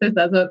hoodie that says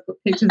that, so I've got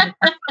pictures of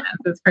cats that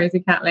says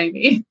crazy cat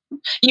lady.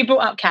 You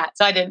brought up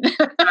cats, I didn't.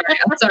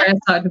 Sorry, I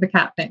started with the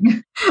cat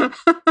thing.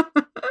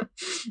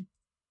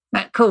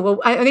 Cool. Well,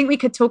 I think we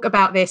could talk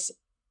about this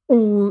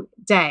all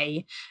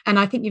day. And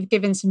I think you've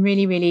given some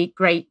really, really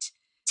great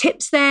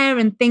tips there,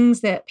 and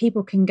things that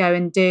people can go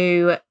and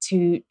do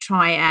to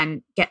try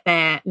and get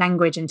their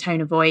language and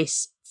tone of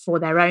voice for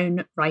their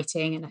own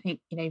writing. And I think,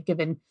 you've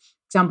given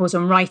examples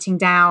on writing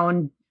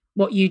down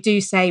what you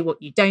do say,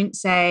 what you don't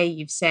say.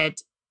 You've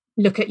said,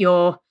 look at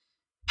your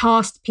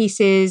past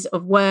pieces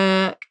of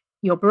work,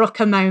 your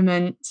Barocca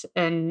moment,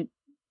 and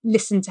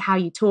listen to how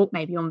you talk,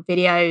 maybe on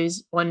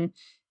videos, on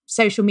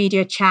social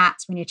media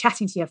chats, when you're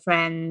chatting to your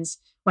friends,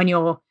 when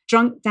you're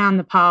drunk down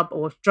the pub,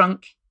 or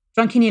drunk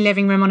in your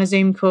living room on a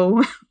Zoom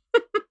call.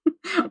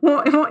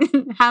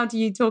 How do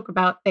you talk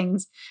about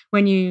things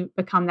when you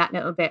become that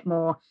little bit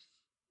more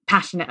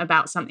passionate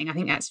about something? I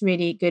think that's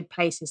really good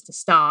places to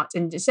start.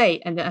 And to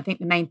say, and I think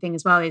the main thing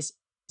as well is,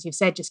 as you've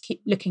said, just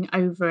keep looking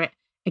over it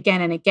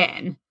again and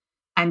again,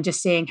 and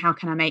just seeing, how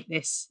can I make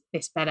this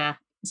better?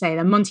 Say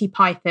the Monty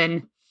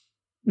Python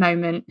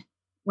moment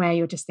where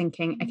you're just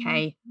thinking,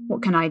 okay,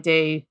 what can I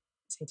do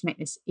to make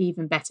this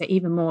even better,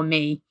 even more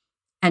me,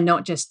 and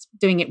not just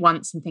doing it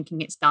once and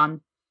thinking it's done,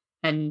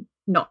 and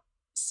not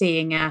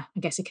seeing a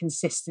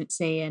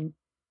consistency in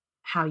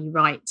how you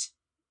write,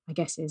 I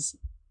guess, is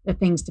the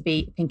things to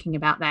be thinking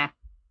about there.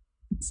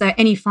 So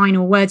any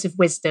final words of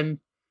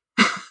wisdom?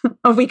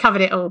 Have we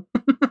covered it all?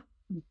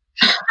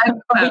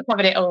 We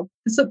covered it all.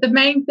 So the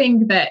main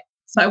thing that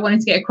I wanted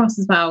to get across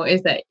as well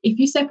is that if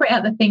you separate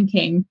out the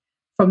thinking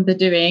from the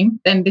doing,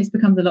 then this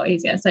becomes a lot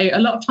easier. So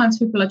a lot of times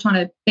people are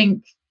trying to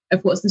think of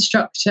what's the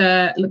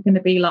structure going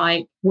to be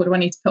like, what do I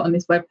need to put on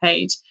this web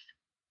page,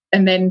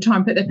 and then try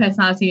and put their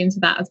personality into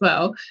that as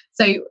well.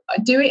 So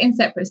do it in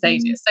separate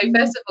stages. So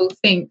first of all,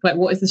 think like,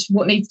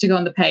 what needs to go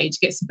on the page,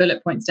 get some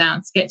bullet points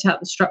down, sketch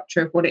out the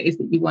structure of what it is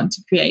that you want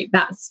to create.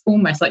 That's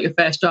almost like your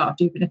first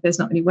draft, even if there's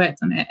not any words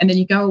on it. And then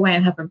you go away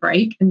and have a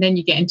break, and then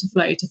you get into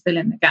flow to fill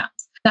in the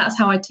gaps. That's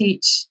how I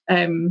teach.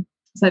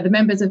 So the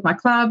members of my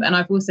club, and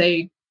I've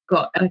also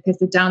got, like, a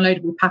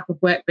downloadable pack of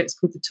workbooks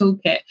called the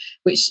Toolkit,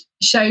 which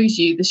shows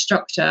you the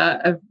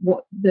structure of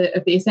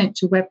the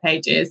essential web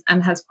pages,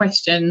 and has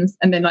questions,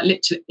 and then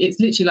it's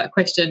literally like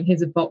question,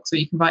 here's a box where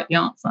you can write the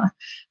answer.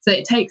 So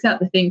it takes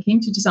out the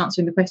thinking to just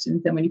answering the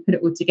questions. Then when you put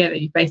it all together,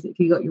 you've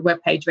basically got your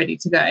web page ready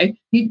to go.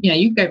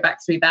 You go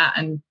back through that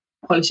and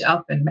polish it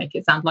up and make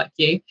it sound like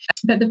you.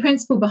 But the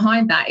principle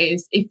behind that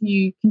is, if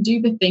you can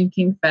do the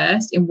thinking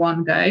first in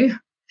one go,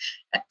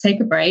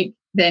 take a break,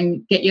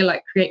 then get your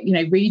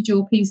read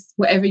your piece,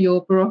 whatever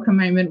your Barocca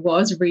moment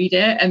was, read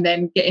it, and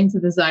then get into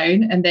the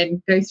zone, and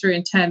then go through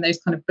and turn those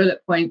kind of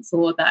bullet points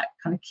or that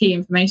kind of key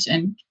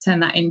information, turn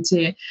that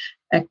into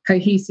a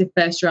cohesive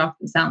first draft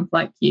that sounds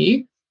like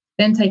you.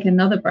 Then take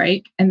another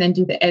break, and then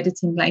do the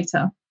editing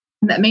later.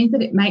 And that means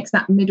that it makes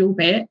that middle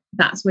bit,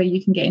 that's where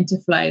you can get into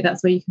flow,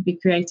 that's where you can be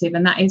creative,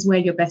 and that is where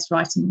your best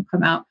writing will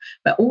come out.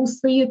 But all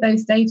three of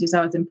those stages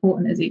are as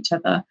important as each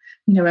other.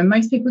 When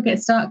most people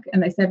get stuck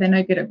and they say they're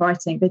no good at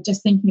writing, they're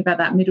just thinking about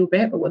that middle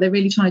bit, but what they're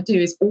really trying to do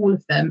is all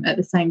of them at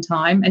the same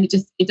time, and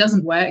it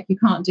doesn't work. You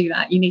can't do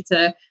that. You need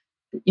to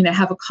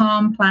have a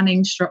calm,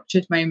 planning,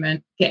 structured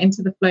moment, get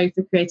into the flow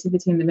for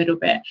creativity in the middle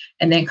bit,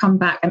 and then come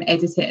back and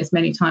edit it as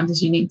many times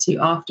as you need to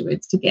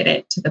afterwards to get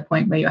it to the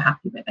point where you're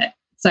happy with it.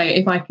 So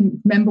if I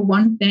can remember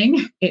one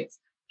thing, it's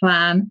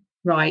plan,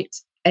 write,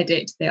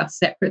 edit. They are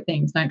separate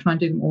things. Don't try and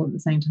do them all at the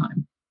same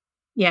time.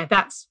 Yeah,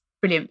 that's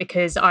brilliant,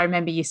 because I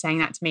remember you saying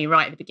that to me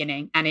right at the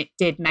beginning, and it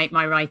did make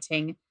my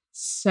writing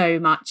so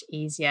much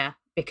easier,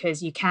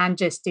 because you can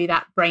just do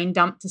that brain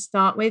dump to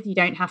start with. You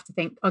don't have to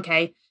think,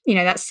 okay,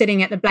 that's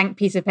sitting at the blank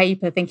piece of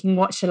paper thinking,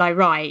 what shall I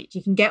write?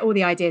 You can get all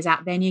the ideas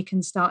out, then you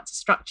can start to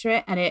structure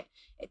it, and it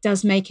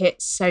does make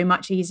it so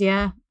much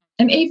easier.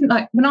 And even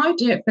like when I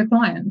do it for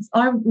clients,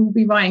 I will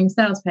be writing a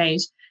sales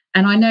page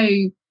and I know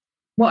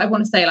what I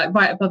want to say, like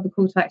right above the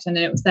call to action,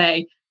 and it will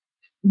say,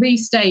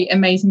 restate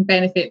amazing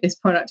benefit this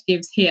product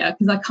gives here,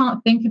 because I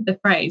can't think of the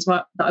phrase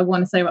that I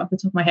want to say right off the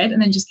top of my head,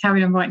 and then just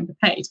carry on writing the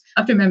page.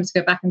 I have to remember to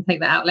go back and take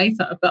that out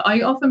later, but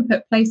I often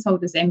put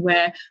placeholders in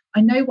where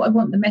I know what I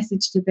want the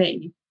message to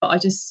be, but I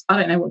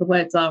don't know what the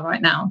words are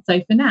right now.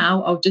 So for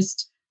now, I'll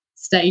just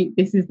state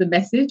this is the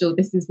message, or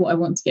this is what I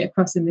want to get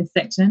across in this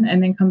section,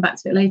 and then come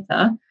back to it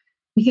later,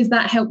 because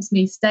that helps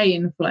me stay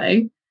in the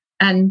flow.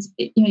 And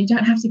you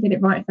don't have to get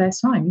it right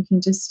first time. You can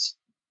just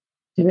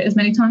do it as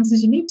many times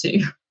as you need to.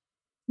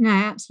 No,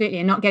 absolutely.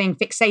 And not getting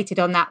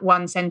fixated on that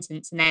one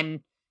sentence, and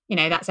then,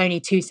 that's only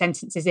 2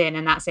 sentences in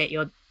and that's it.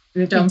 You're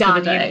done. For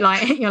the day.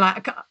 You're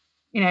like,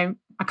 I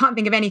can't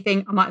think of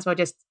anything. I might as well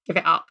just give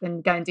it up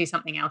and go and do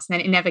something else. And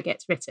then it never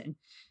gets written.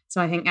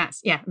 So I think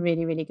that's,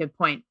 really, really good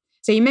point.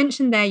 So you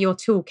mentioned there your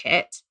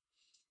toolkit.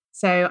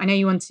 So I know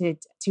you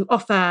wanted to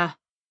offer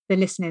the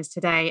listeners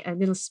today a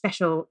little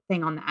special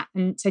thing on that.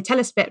 And so tell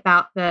us a bit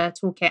about the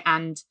toolkit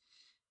and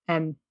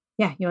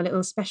your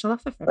little special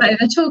offer for it. So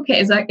the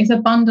toolkit is a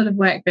bundle of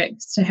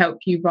workbooks to help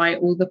you write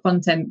all the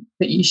content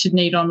that you should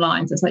need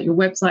online. So it's like your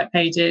website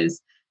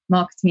pages,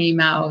 marketing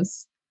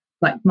emails,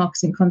 like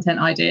marketing content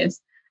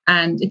ideas.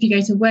 And if you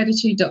go to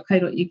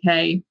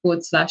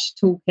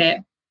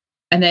worditude.co.uk/toolkit,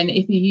 and then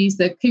if you use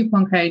the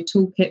coupon code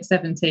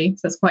toolkit70,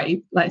 so that's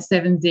quite like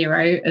 70,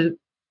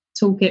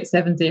 toolkit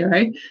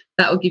 70,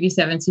 that will give you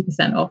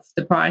 70% off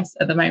the price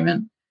at the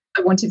moment.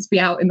 I want it to be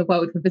out in the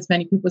world with as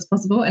many people as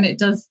possible, and it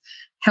does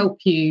help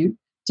you.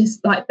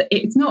 Just like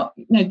it's not,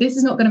 this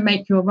is not going to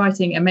make your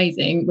writing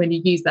amazing when you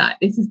use that.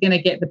 This is going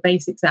to get the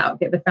basics out,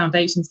 get the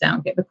foundations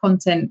down, get the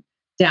content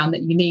down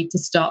that you need to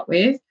start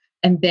with,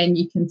 and then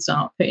you can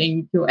start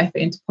putting your effort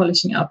into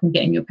polishing it up and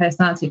getting your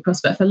personality across.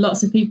 But for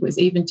lots of people, it's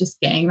even just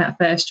getting that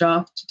first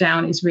draft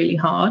down is really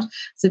hard.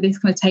 So this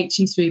kind of takes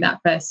you through that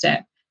first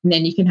step, and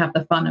then you can have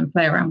the fun and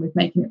play around with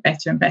making it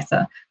better and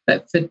better.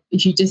 But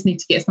if you just need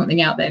to get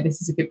something out there,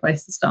 this is a good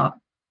place to start.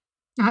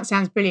 That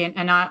sounds brilliant.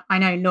 And I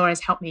know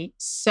Laura's helped me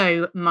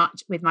so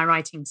much with my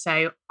writing.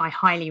 So I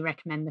highly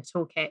recommend the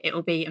toolkit. It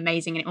will be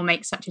amazing, and it will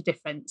make such a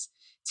difference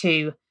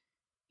to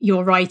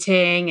your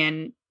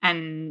writing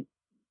and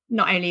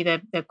not only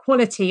the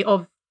quality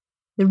of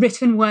the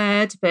written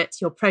word, but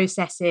your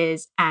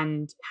processes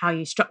and how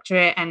you structure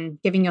it,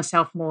 and giving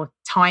yourself more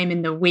time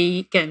in the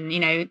week, and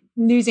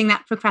losing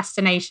that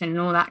procrastination and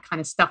all that kind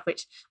of stuff,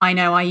 which I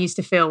know I used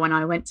to feel when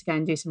I went to go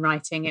and do some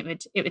writing. It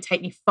would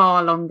take me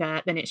far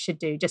longer than it should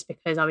do, just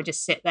because I would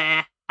just sit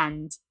there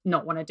and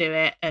not want to do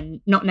it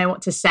and not know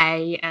what to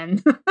say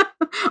and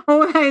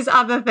all those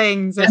other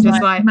things. It's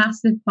just like a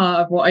massive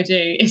part of what I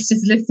do is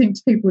just listening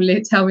to people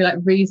tell me like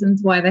reasons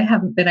why they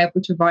haven't been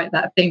able to write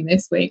that thing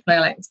this week. And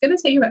I'm like, it's going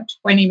to take you about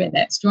 20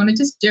 minutes. Do you want to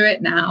just do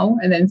it now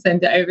and then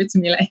send it over to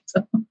me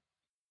later?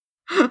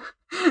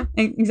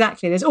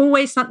 Exactly. There's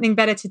always something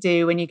better to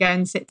do when you go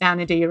and sit down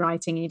and do your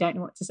writing and you don't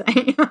know what to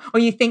say, or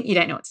you think you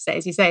don't know what to say.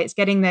 As you say, it's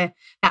getting that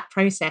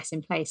process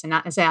in place. And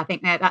I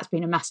think that's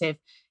been a massive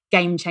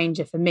game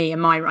changer for me in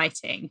my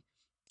writing,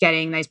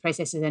 getting those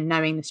processes and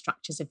knowing the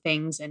structures of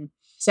things. And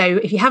so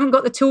if you haven't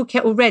got the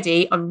toolkit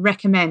already, I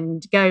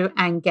recommend go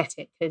and get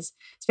it, because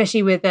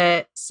especially with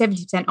a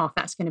 70% off,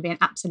 that's going to be an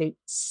absolute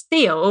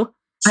steal.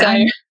 So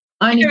I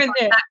only put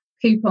that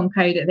coupon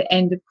code at the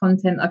end of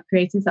content I've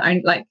created. So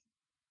only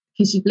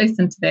because you've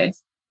listened to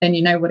this, then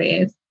you know what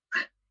it is.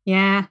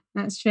 Yeah,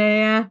 that's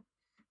true.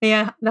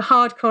 Yeah, the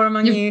hardcore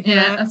among you.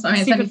 Yeah, that's what I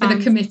mean. It's only for the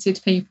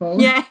committed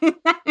people. Yeah.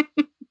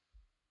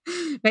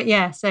 But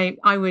yeah, so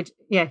I would,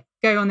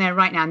 go on there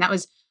right now. And that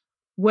was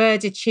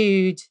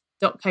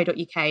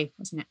worditude.co.uk,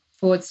 wasn't it?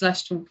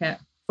 /toolkit.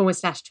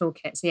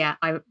 /toolkit. So yeah,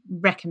 I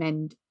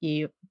recommend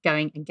you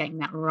going and getting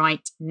that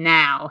right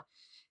now.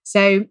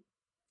 So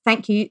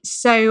thank you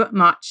so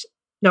much,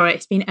 Laura.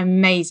 It's been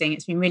amazing.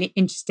 It's been really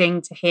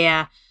interesting to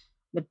hear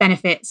the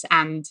benefits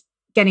and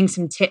getting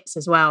some tips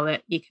as well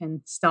that you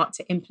can start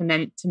to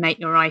implement to make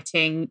your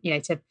writing,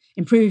 to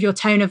improve your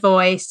tone of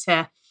voice,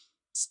 to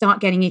start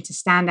getting you to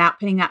stand out,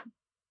 putting that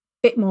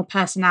bit more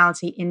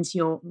personality into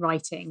your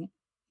writing.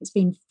 It's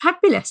been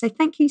fabulous. So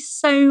thank you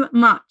so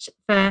much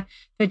for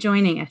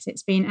joining us.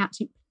 It's been an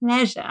absolute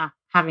pleasure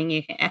having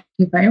you here.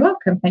 You're very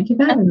welcome. Thank you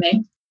for having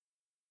me.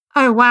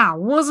 Oh, wow.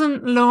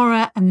 Wasn't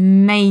Laura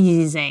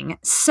amazing?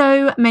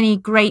 So many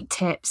great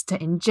tips to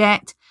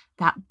inject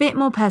that bit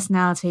more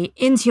personality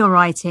into your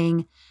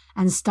writing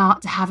and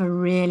start to have a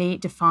really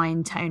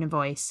defined tone of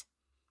voice.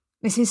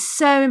 This is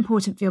so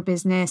important for your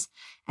business,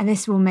 and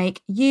this will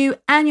make you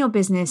and your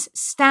business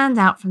stand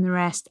out from the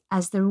rest,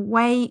 as the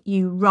way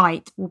you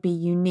write will be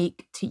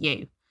unique to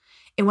you.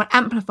 It will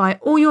amplify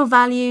all your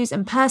values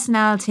and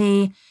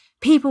personality.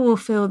 People will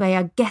feel they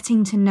are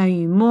getting to know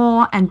you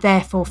more and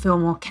therefore feel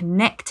more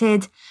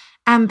connected,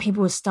 and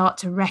people will start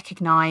to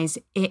recognise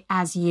it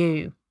as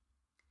you.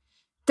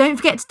 Don't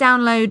forget to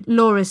download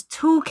Laura's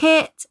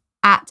toolkit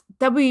at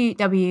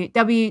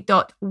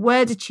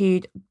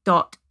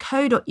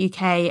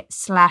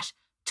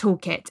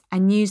www.worditude.co.uk/toolkit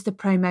and use the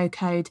promo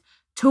code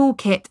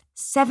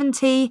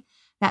toolkit70,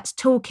 that's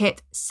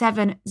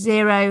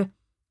toolkit70,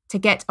 to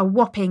get a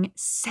whopping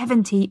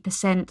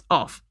 70%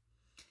 off.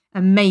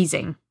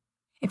 Amazing.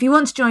 If you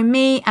want to join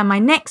me and my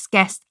next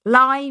guest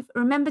live,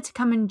 remember to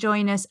come and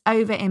join us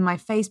over in my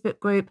Facebook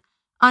group,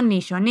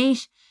 Unleash Your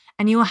Niche,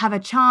 and you will have a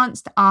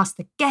chance to ask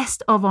the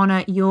guest of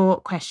honour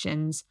your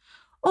questions.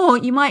 Or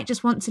you might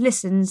just want to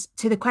listen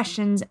to the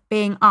questions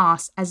being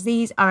asked, as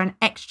these are an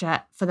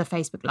extra for the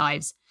Facebook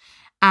Lives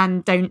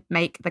and don't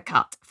make the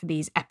cut for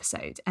these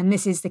episodes. And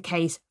this is the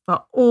case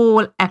for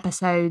all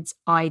episodes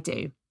I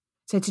do.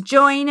 So to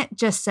join,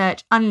 just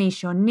search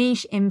Unleash Your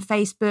Niche in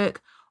Facebook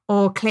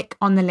or click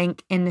on the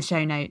link in the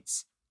show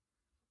notes.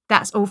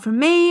 That's all from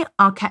me.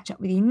 I'll catch up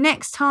with you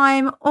next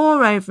time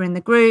or over in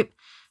the group.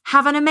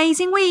 Have an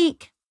amazing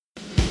week.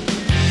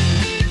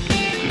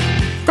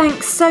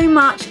 Thanks so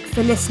much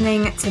for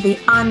listening to the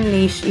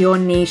Unleash Your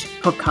Niche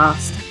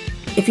podcast.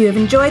 If you have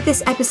enjoyed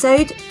this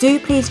episode, do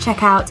please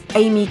check out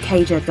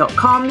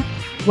amycager.com,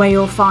 where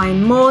you'll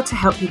find more to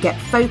help you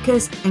get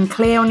focused and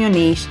clear on your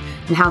niche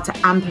and how to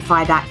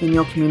amplify that in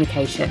your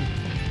communication.